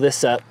 you pull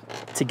this up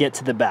to get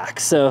to the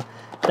back. So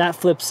that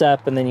flips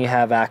up and then you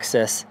have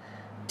access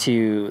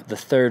to the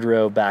third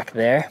row back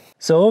there.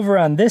 So over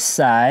on this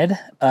side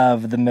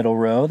of the middle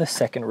row, the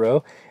second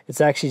row,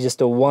 it's actually just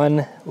a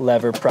 1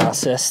 lever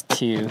process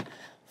to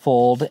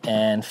fold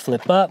and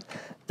flip up.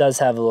 It does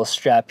have a little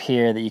strap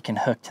here that you can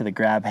hook to the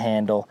grab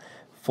handle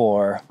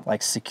for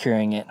like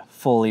securing it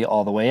fully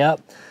all the way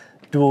up.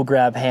 Dual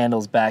grab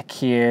handles back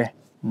here,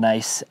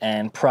 nice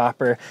and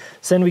proper.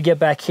 So then we get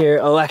back here.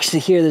 Oh, actually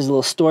here there's a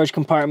little storage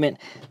compartment.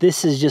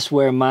 This is just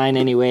where mine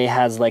anyway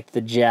has like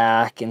the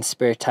jack and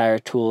spare tire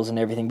tools and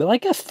everything, but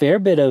like a fair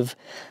bit of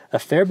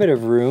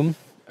room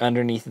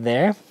underneath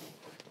there.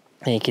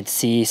 And you can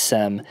see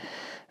some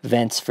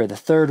vents for the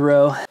third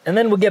row. And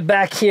then we'll get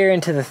back here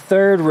into the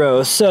third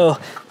row. So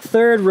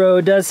third row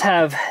does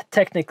have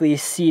technically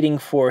seating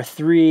for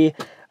 3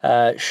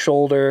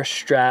 shoulder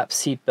strap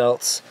seat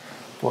belts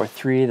for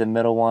 3. The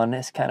middle one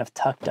is kind of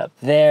tucked up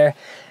there.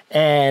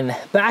 And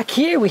back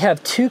here we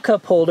have 2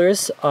 cup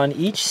holders on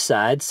each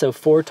side, so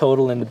 4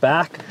 total in the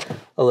back.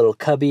 A little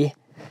cubby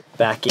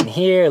back in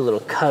here, a little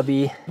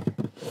cubby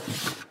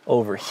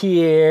over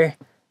here.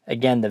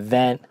 Again, the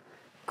vent,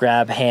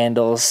 grab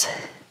handles,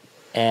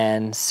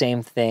 and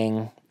same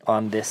thing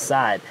on this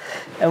side.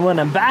 And when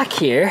I'm back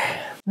here,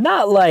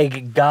 not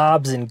like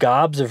gobs and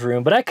gobs of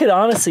room, but I could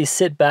honestly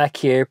sit back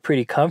here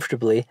pretty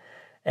comfortably,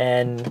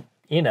 and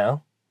you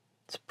know,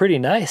 it's pretty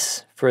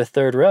nice for a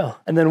third row.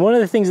 And then one of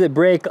the things that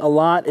break a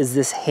lot is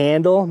this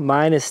handle.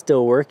 Mine is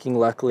still working,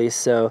 luckily,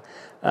 so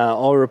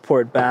I'll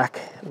report back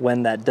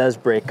when that does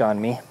break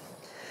on me.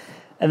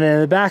 And then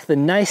in the back, the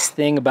nice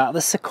thing about the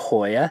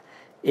Sequoia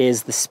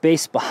is the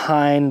space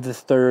behind the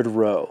third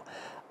row.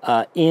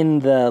 In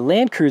the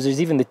Land Cruisers,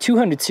 even the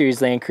 200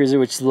 series Land Cruiser,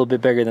 which is a little bit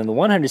bigger than the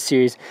 100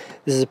 series,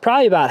 this is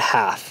probably about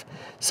half.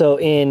 So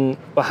in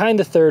behind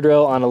the third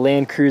row on a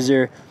Land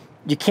Cruiser,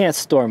 you can't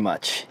store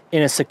much.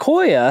 In a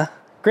Sequoia,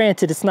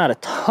 granted, it's not a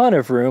ton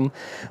of room,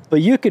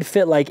 but you could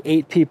fit like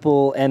 8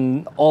 people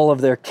and all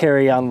of their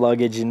carry-on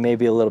luggage and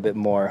maybe a little bit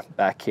more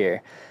back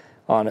here,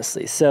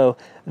 honestly. So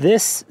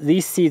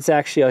these seats,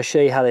 actually, I'll show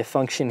you how they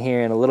function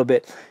here in a little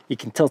bit. You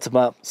can tilt them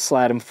up,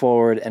 slide them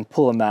forward, and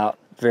pull them out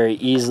very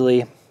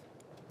easily.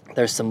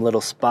 There's some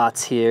little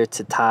spots here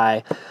to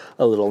tie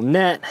a little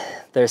net.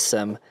 There's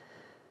some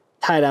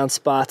tie-down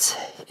spots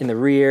in the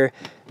rear.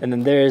 And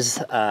then there's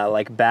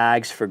like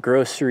bags for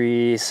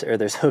groceries, or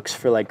there's hooks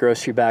for like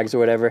grocery bags or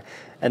whatever.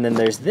 And then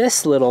there's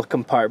this little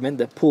compartment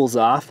that pulls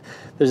off.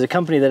 There's a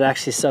company that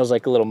actually sells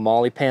like a little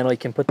molly panel you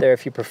can put there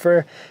if you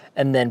prefer.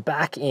 And then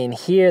back in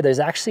here, there's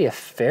actually a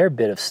fair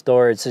bit of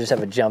storage. So just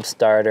have a jump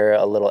starter,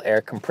 a little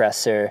air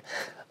compressor,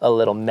 a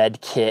little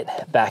med kit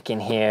back in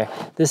here.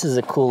 This is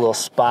a cool little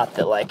spot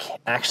that like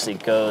actually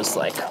goes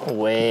like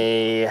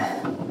way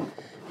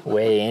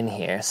in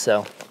here.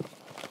 So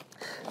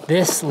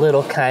this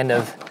little kind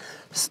of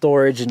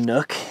storage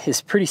nook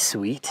is pretty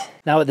sweet.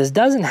 Now what this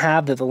doesn't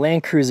have that the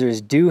Land Cruisers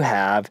do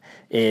have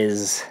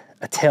is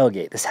a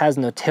tailgate. This has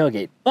no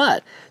tailgate,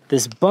 but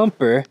this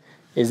bumper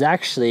is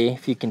actually,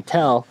 if you can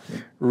tell,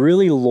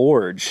 really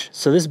large.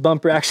 So this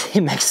bumper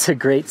actually makes a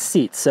great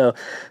seat. So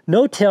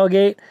no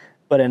tailgate,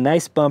 but a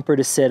nice bumper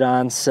to sit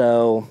on.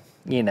 So,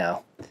 you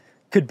know,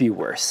 could be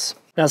worse.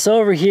 Now, so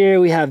over here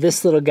we have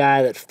this little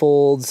guy that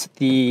folds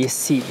the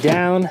seat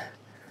down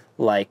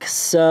like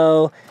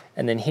so.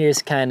 And then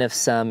here's kind of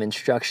some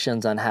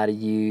instructions on how to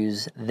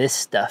use this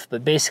stuff.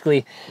 But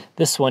basically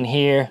this one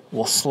here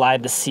will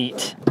slide the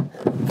seat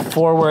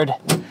forward.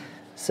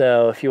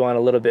 So if you want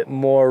a little bit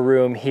more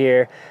room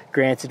here,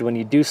 granted, when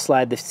you do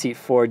slide the seat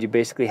forward, you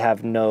basically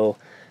have no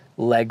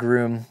leg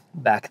room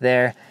back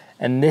there.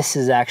 And this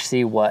is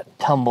actually what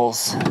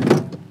tumbles.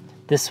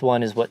 This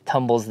one is what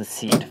tumbles the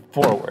seat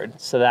forward.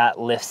 So that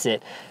lifts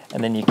it,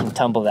 and then you can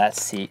tumble that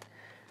seat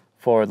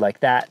forward like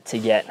that to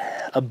get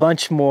a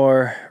bunch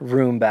more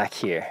room back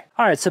here.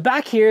 All right, so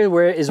back here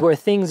is where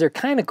things are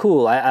kind of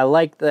cool. I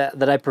like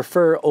that I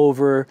prefer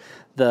over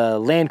the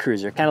Land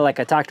Cruiser. Kind of like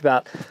I talked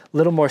about, a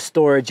little more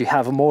storage, you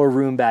have more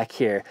room back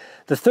here.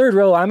 The third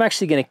row, I'm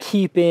actually gonna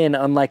keep in,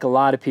 unlike a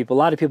lot of people. A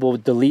lot of people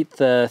would delete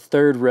the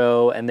third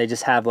row and they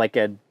just have like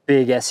a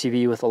big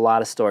SUV with a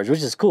lot of storage,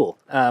 which is cool.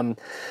 But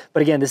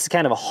again, this is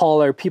kind of a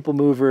hauler, people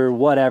mover,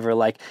 whatever.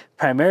 Like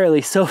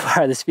primarily so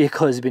far, this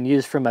vehicle has been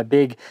used from a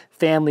big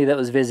family that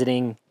was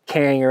visiting,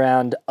 carrying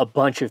around a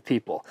bunch of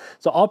people.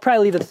 So I'll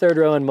probably leave the third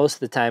row in most of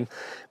the time.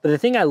 But the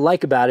thing I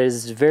like about it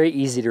is it's very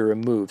easy to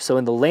remove. So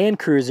in the Land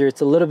Cruiser, it's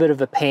a little bit of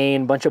a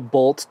pain, bunch of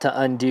bolts to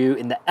undo.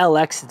 In the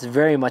LX, it's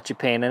very much a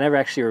pain. I never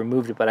actually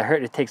removed it, but I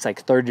heard it takes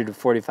like 30 to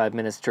 45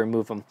 minutes to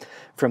remove them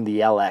from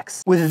the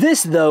LX. With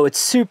this though, it's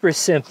super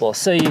simple.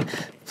 So you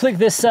flick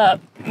this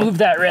up, move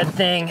that red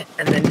thing,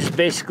 and then just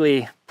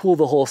basically pull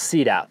the whole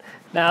seat out.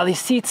 Now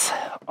these seats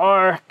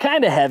are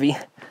kind of heavy,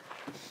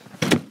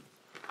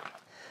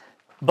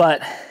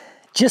 but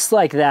just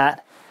like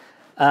that,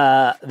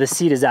 the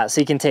seat is out.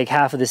 So you can take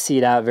half of the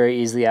seat out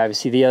very easily.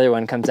 Obviously, the other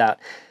one comes out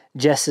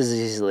just as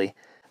easily.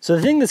 So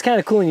the thing that's kind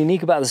of cool and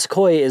unique about the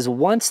Sequoia is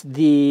once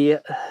the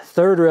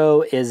third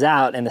row is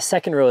out and the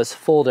second row is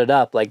folded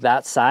up like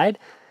that side,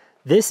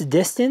 this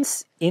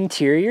distance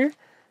interior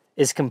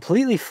is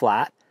completely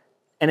flat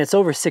and it's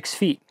over 6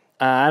 feet.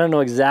 I don't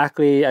know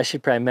exactly, I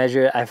should probably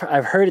measure it.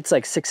 I've heard it's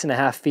like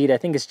 6.5 feet. I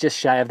think it's just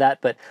shy of that,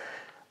 but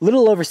a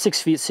little over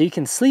 6 feet. So you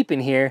can sleep in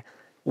here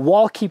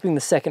while keeping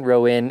the second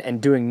row in and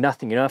doing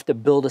nothing. You don't have to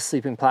build a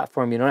sleeping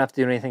platform. You don't have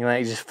to do anything like that.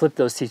 You just flip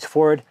those seats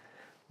forward,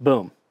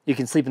 boom, you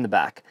can sleep in the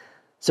back.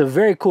 So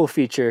very cool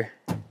feature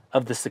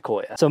of the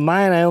Sequoia. So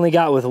mine I only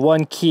got with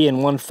one key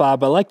and one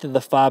fob. I like that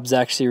the fob's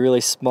actually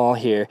really small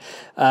here.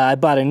 I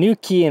bought a new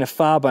key and a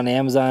fob on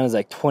Amazon. It's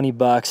like 20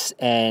 bucks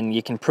and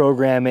you can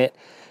program it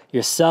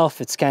yourself.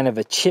 It's kind of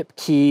a chip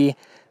key,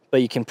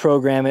 but you can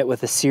program it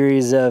with a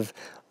series of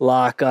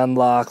lock,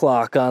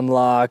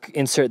 unlock,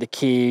 insert the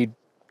key,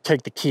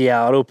 take the key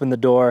out, open the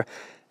door,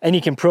 and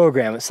you can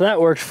program it. So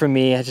that worked for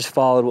me. I just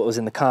followed what was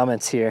in the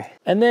comments here.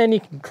 And then you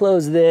can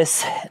close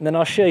this, and then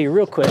I'll show you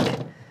real quick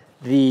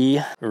the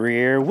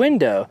rear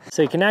window.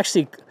 So you can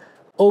actually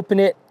open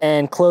it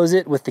and close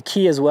it with the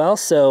key as well.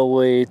 So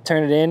we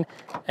turn it in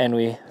and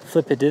we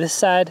flip it to this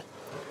side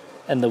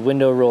and the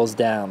window rolls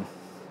down.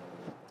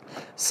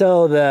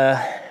 So the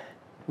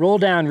roll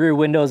down rear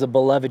window is a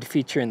beloved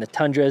feature in the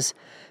Tundras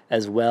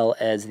as well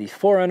as the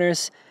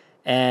 4Runners.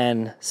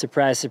 And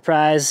surprise,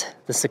 surprise,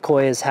 the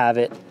Sequoias have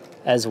it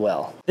as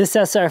well. This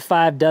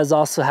SR5 does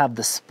also have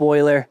the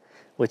spoiler,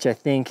 which I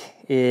think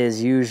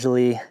is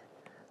usually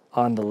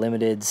on the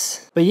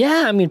limiteds. But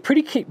yeah, I mean,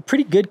 pretty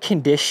good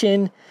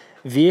condition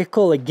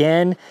vehicle.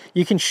 Again,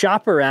 you can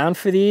shop around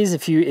for these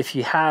if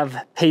you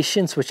have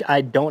patience, which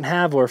I don't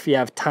have, or if you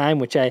have time,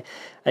 which I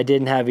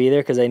didn't have either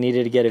because I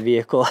needed to get a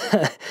vehicle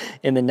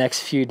in the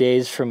next few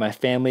days for my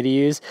family to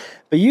use.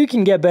 But you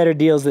can get better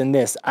deals than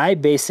this. I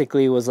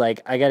basically was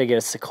like, I got to get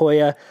a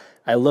Sequoia.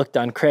 I looked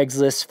on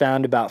Craigslist,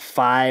 found about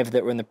 5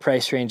 that were in the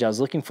price range I was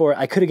looking for.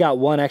 I could have got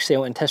one. Actually, I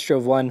went and test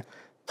drove one,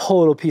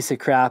 total piece of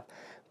crap,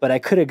 but I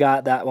could have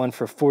got that one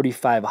for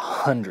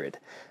 $4,500.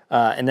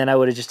 And then I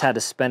would have just had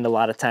to spend a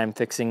lot of time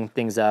fixing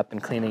things up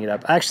and cleaning it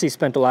up. I actually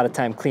spent a lot of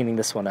time cleaning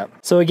this one up.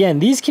 So again,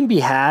 these can be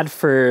had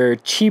for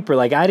cheaper.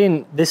 Like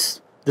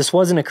this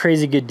wasn't a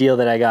crazy good deal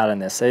that I got on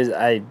this.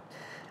 I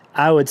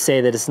I would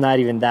say that it's not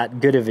even that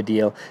good of a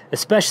deal,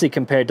 especially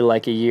compared to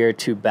like a year or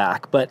two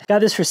back. But got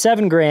this for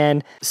 $7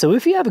 grand. So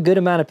if you have a good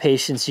amount of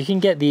patience, you can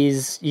get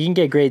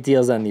great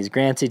deals on these.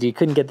 Granted, you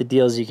couldn't get the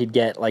deals you could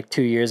get like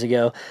 2 years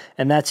ago.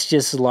 And that's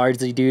just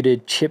largely due to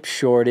chip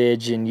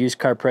shortage and used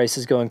car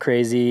prices going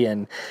crazy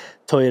and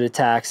Toyota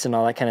tax and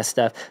all that kind of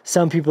stuff.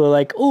 Some people are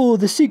like, oh,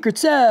 the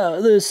secret's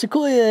out, the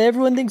Sequoia,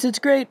 everyone thinks it's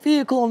a great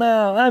vehicle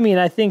now. I mean,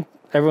 I think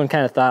everyone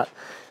kind of thought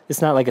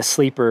it's not like a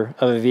sleeper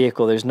of a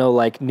vehicle. There's no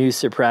like new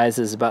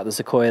surprises about the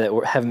Sequoia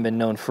that haven't been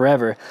known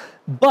forever.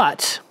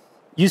 But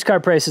used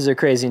car prices are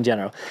crazy in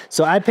general.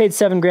 So I paid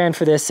 $7 grand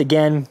for this.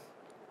 Again,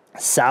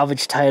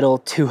 salvage title,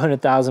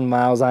 200,000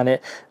 miles on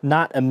it.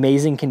 Not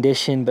amazing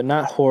condition, but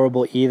not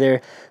horrible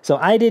either. So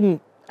I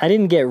didn't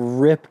get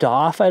ripped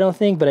off, I don't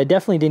think, but I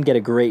definitely didn't get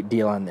a great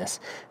deal on this.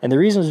 And the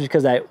reason was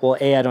because I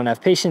don't have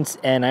patience,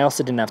 and I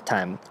also didn't have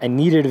time. I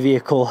needed a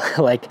vehicle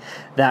like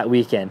that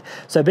weekend.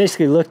 So I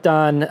basically looked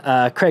on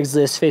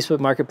Craigslist,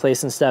 Facebook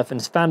Marketplace and stuff,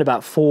 and found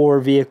about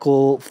four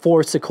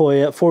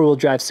Sequoia, four-wheel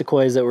drive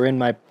Sequoias that were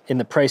in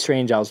the price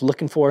range I was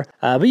looking for.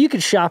 But you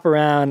could shop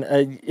around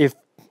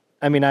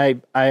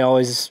I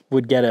always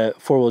would get a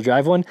four-wheel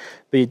drive one,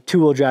 but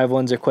two-wheel drive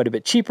ones are quite a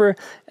bit cheaper,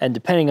 and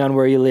depending on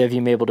where you live,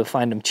 you may be able to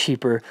find them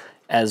cheaper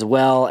as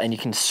well, and you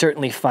can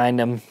certainly find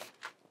them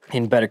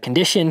in better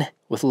condition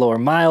with lower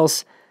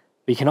miles,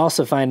 but you can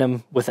also find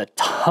them with a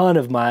ton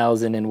of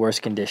miles and in worse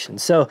condition.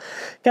 So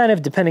kind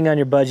of depending on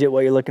your budget,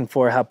 what you're looking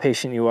for, how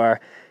patient you are,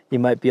 you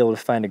might be able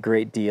to find a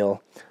great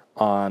deal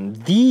on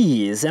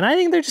these. And I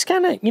think they're just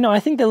kind of, I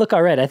think they look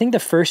all right. I think the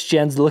first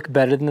gens look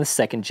better than the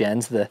second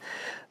gens. The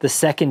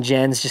second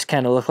gens just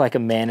kind of look like a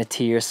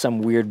manatee or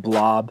some weird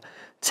blob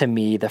to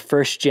me. The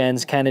first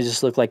gens kind of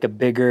just look like a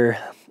bigger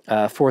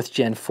fourth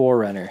gen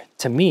 4Runner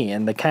to me,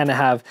 and they kind of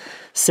have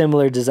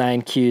similar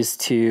design cues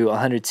to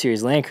 100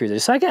 series Land Cruiser.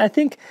 So I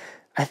think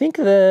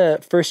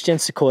the first gen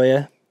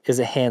Sequoia is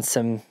a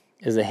handsome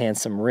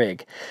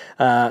rig.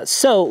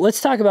 So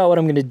let's talk about what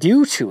I'm going to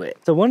do to it.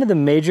 So one of the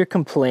major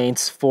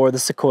complaints for the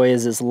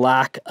Sequoias is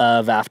lack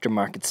of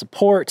aftermarket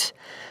support.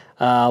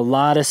 A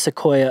lot of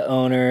Sequoia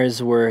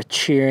owners were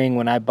cheering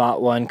when I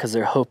bought one because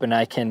they're hoping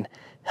I can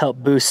help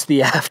boost the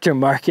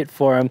aftermarket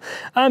for them.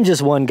 I'm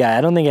just one guy.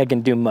 I don't think I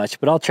can do much,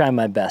 but I'll try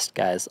my best,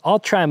 guys. I'll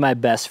try my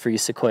best for you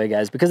Sequoia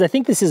guys, because I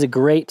think this is a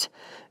great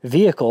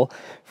vehicle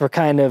for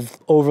kind of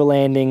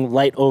overlanding,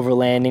 light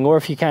overlanding, or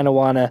if you kind of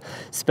want to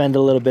spend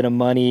a little bit of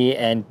money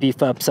and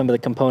beef up some of the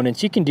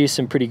components, you can do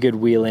some pretty good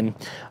wheeling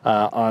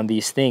on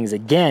these things.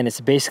 Again,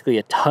 it's basically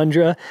a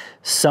Tundra.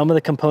 Some of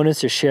the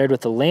components are shared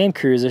with the Land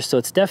Cruiser, so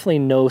it's definitely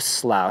no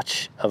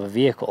slouch of a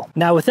vehicle.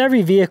 Now, with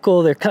every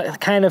vehicle, there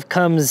kind of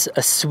comes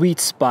a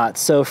sweet spot.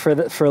 So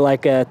for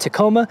like a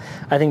Tacoma,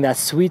 I think that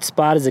sweet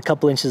spot is a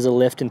couple inches of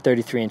lift and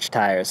 33-inch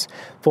tires.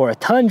 For a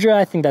Tundra,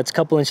 I think that's a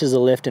couple inches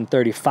of lift and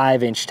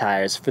 35-inch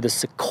tires. For the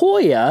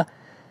Sequoia,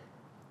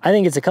 I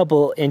think it's a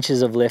couple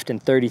inches of lift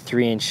and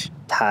 33-inch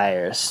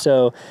tires.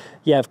 So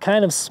you have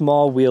kind of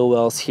small wheel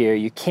wells here.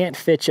 You can't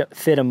fit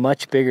a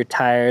much bigger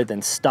tire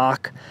than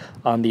stock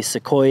on these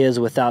Sequoias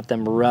without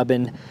them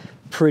rubbing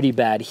pretty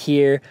bad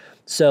here.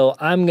 So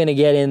I'm gonna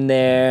get in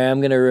there,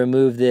 I'm gonna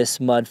remove this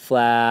mud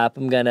flap,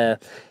 I'm gonna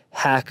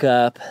hack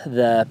up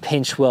the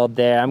pinch weld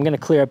there. I'm gonna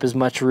clear up as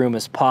much room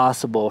as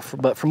possible.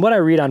 But from what I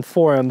read on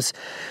forums,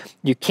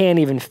 you can't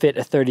even fit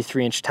a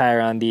 33-inch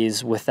tire on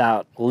these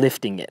without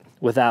lifting it,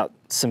 without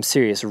some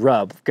serious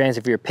rub. Granted,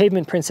 if you're a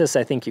pavement princess,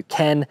 I think you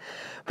can,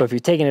 but if you're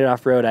taking it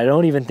off-road, I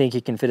don't even think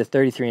you can fit a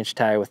 33-inch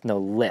tire with no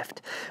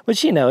lift,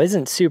 which,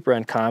 isn't super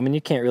uncommon.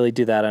 You can't really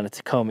do that on a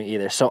Tacoma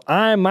either. So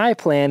my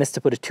plan is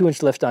to put a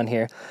 2-inch lift on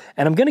here,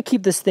 and I'm gonna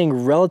keep this thing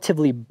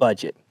relatively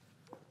budget.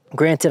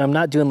 Granted, I'm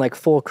not doing like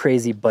full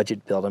crazy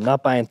budget build. I'm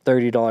not buying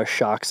 $30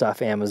 shocks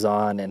off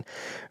Amazon and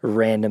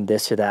random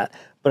this or that,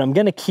 but I'm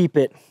gonna keep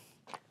it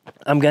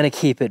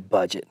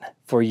budget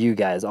for you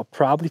guys. I'll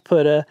probably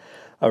put a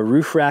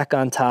roof rack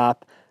on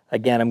top.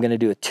 Again, I'm gonna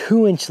do a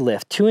 2-inch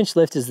lift. 2-inch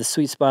lift is the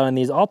sweet spot on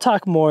these. I'll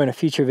talk more in a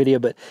future video,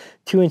 but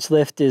 2-inch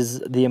lift is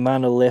the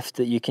amount of lift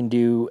that you can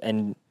do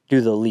and do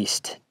the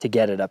least to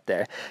get it up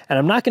there. And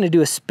I'm not gonna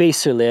do a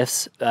spacer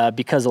lifts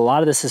because a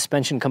lot of the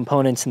suspension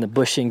components and the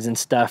bushings and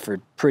stuff are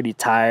pretty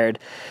tired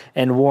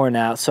and worn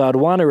out. So I'd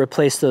wanna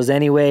replace those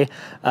anyway.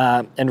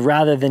 And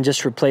rather than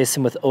just replace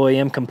them with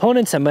OEM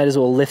components, I might as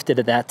well lift it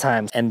at that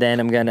time. And then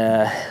I'm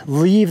gonna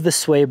leave the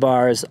sway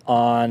bars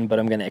on, but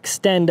I'm gonna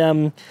extend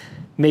them,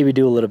 maybe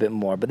do a little bit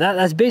more. But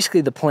that's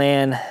basically the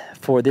plan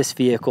for this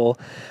vehicle.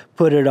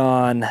 Put it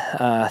on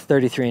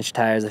 33-inch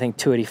tires, I think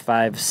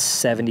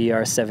 285/70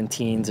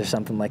 R17s or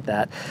something like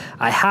that.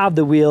 I have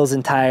the wheels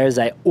and tires.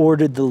 I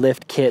ordered the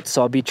lift kit,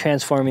 so I'll be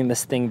transforming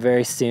this thing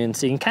very soon,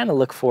 so you can kind of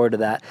look forward to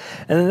that.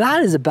 And then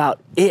that is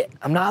about it.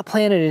 I'm not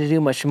planning to do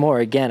much more.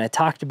 Again, I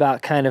talked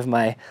about kind of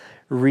my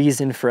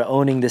reason for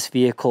owning this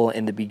vehicle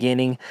in the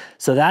beginning,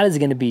 so that is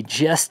going to be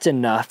just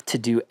enough to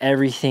do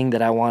everything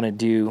that I want to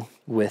do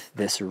with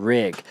this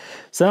rig.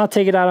 So I'll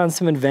take it out on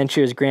some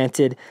adventures.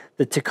 Granted,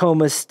 the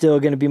Tacoma is still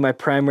going to be my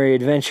primary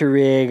adventure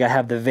rig. I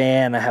have the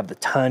van, I have the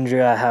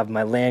Tundra, I have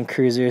my Land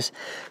Cruisers.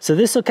 So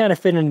this will kind of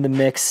fit into the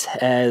mix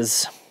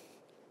as,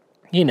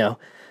 you know,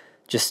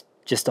 just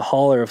a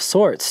hauler of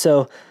sorts.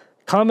 So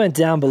comment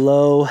down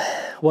below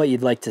what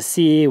you'd like to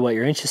see, what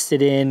you're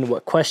interested in,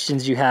 what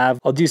questions you have.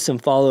 I'll do some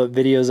follow-up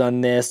videos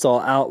on this. I'll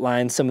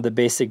outline some of the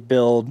basic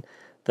build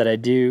that I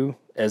do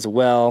as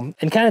well,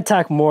 and kind of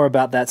talk more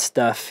about that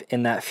stuff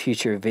in that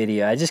future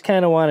video. I just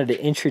kind of wanted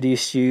to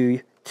introduce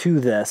you to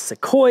the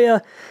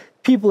Sequoia.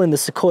 People in the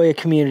Sequoia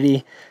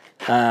community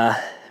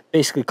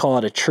basically call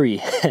it a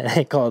tree.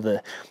 They call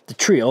it the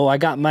tree. Oh, I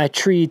got my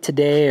tree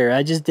today, or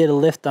I just did a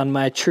lift on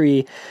my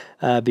tree,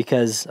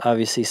 because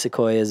obviously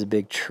Sequoia is a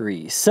big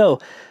tree. So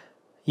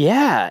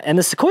yeah, and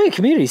the Sequoia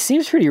community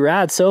seems pretty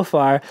rad so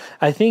far.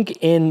 I think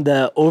in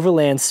the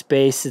Overland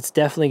space, it's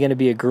definitely going to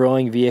be a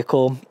growing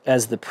vehicle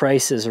as the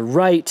price is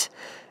right,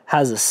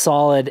 has a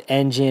solid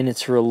engine,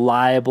 it's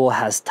reliable,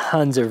 has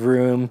tons of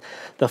room.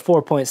 The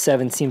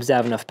 4.7 seems to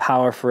have enough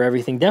power for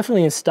everything.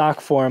 Definitely in stock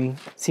form,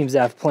 seems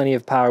to have plenty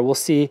of power. We'll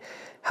see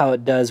how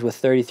it does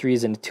with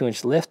 33s and a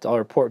 2-inch lift. I'll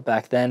report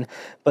back then.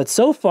 But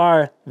so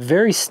far,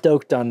 very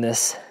stoked on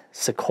this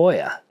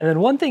Sequoia. And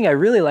then one thing I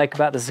really like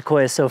about the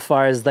Sequoia so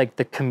far is like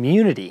the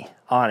community,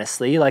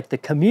 honestly. Like the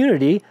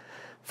community,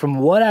 from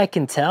what I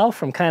can tell,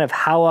 from kind of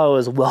how I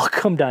was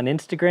welcomed on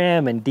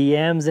Instagram and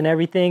DMs and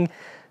everything,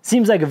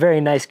 seems like a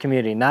very nice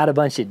community. Not a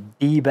bunch of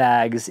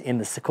D-bags in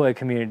the Sequoia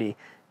community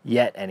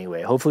yet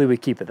anyway. Hopefully we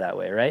keep it that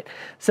way, right?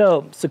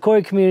 So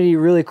Sequoia community,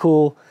 really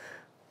cool.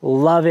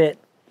 Love it.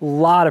 A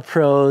lot of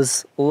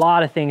pros, a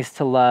lot of things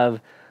to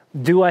love.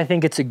 Do I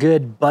think it's a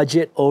good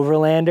budget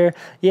Overlander?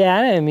 Yeah,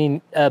 I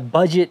mean,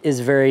 budget is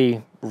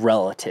very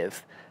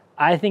relative.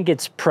 I think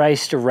it's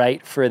priced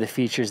right for the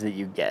features that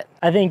you get.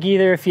 I think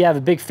either if you have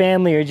a big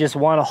family or just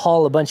want to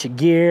haul a bunch of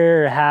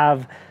gear or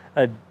have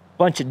a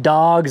bunch of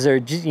dogs, or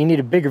just you need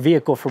a bigger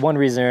vehicle for one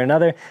reason or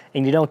another,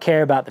 and you don't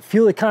care about the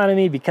fuel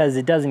economy because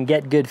it doesn't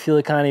get good fuel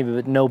economy,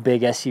 but no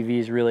big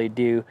SUVs really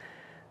do,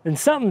 then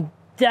something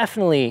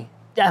definitely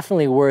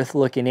worth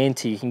looking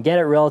into. You can get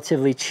it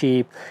relatively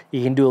cheap.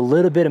 You can do a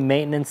little bit of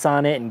maintenance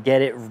on it and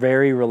get it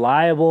very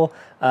reliable.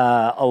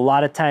 A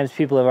lot of times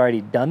people have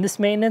already done this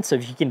maintenance, so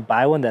if you can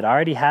buy one that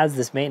already has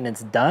this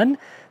maintenance done,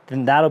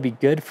 then that'll be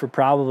good for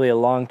probably a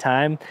long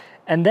time.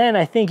 And then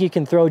I think you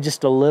can throw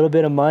just a little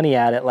bit of money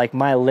at it, like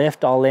my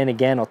lift all in.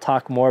 Again, I'll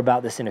talk more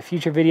about this in a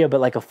future video,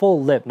 but like a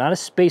full lift, not a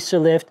spacer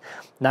lift,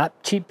 not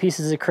cheap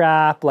pieces of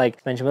crap,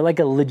 like mentioned, but like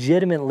a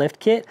legitimate lift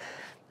kit.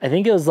 I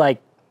think it was like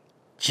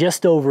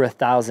just over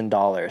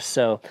 $1,000.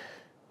 So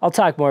I'll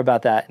talk more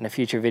about that in a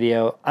future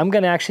video. I'm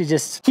gonna actually,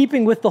 just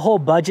keeping with the whole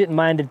budget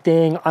minded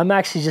thing, I'm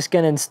actually just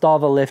gonna install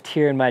the lift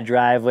here in my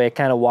driveway,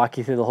 kind of walk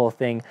you through the whole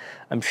thing.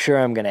 I'm sure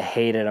I'm gonna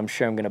hate it. I'm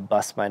sure I'm gonna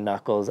bust my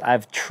knuckles.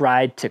 I've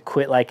tried to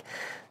quit. Like,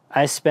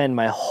 I spend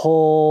my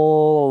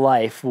whole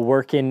life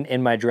working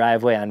in my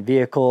driveway on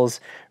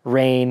vehicles,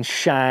 rain,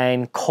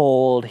 shine,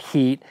 cold,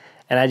 heat,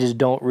 and I just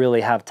don't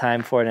really have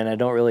time for it, and I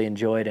don't really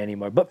enjoy it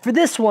anymore. But for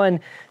this one,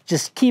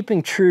 just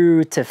keeping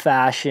true to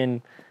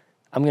fashion,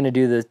 I'm gonna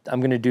do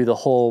the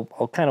whole,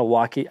 I'll kind of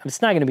walk you.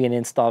 It's not gonna be an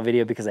install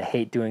video because I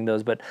hate doing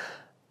those, but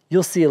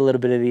you'll see a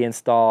little bit of the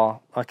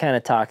install. I'll kind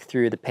of talk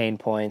through the pain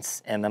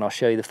points, and then I'll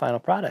show you the final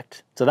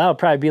product. So that'll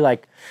probably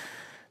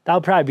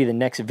be the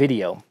next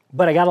video.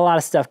 But I got a lot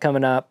of stuff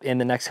coming up in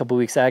the next couple of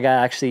weeks. I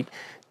gotta actually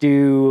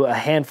do a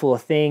handful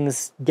of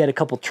things, get a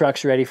couple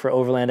trucks ready for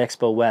Overland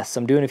Expo West.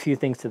 So I'm doing a few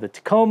things to the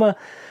Tacoma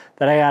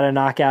that I gotta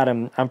knock out.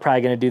 I'm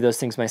probably gonna do those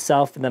things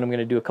myself, and then I'm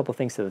gonna do a couple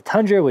things to the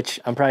Tundra, which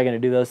I'm probably gonna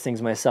do those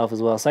things myself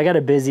as well. So I got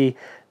a busy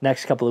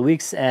next couple of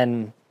weeks,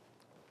 and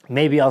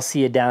maybe I'll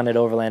see you down at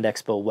Overland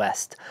Expo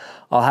West.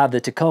 I'll have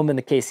the Tacoma in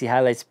the KC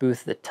Highlights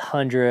booth, the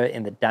Tundra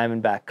in the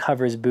Diamondback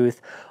Covers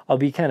booth. I'll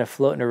be kind of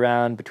floating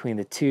around between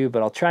the two,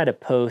 but I'll try to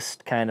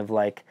post kind of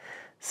like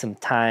some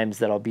times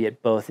that I'll be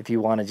at both if you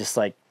want to just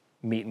like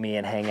meet me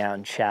and hang out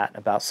and chat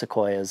about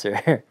Sequoias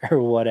or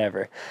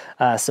whatever.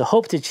 So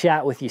hope to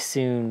chat with you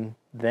soon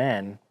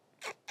then.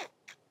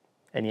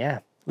 And yeah,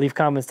 leave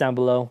comments down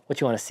below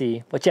what you want to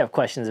see, what you have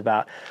questions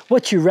about,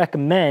 what you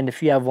recommend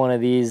if you have one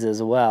of these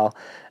as well.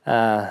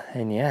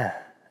 And yeah,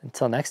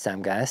 until next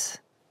time, guys,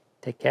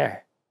 take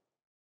care.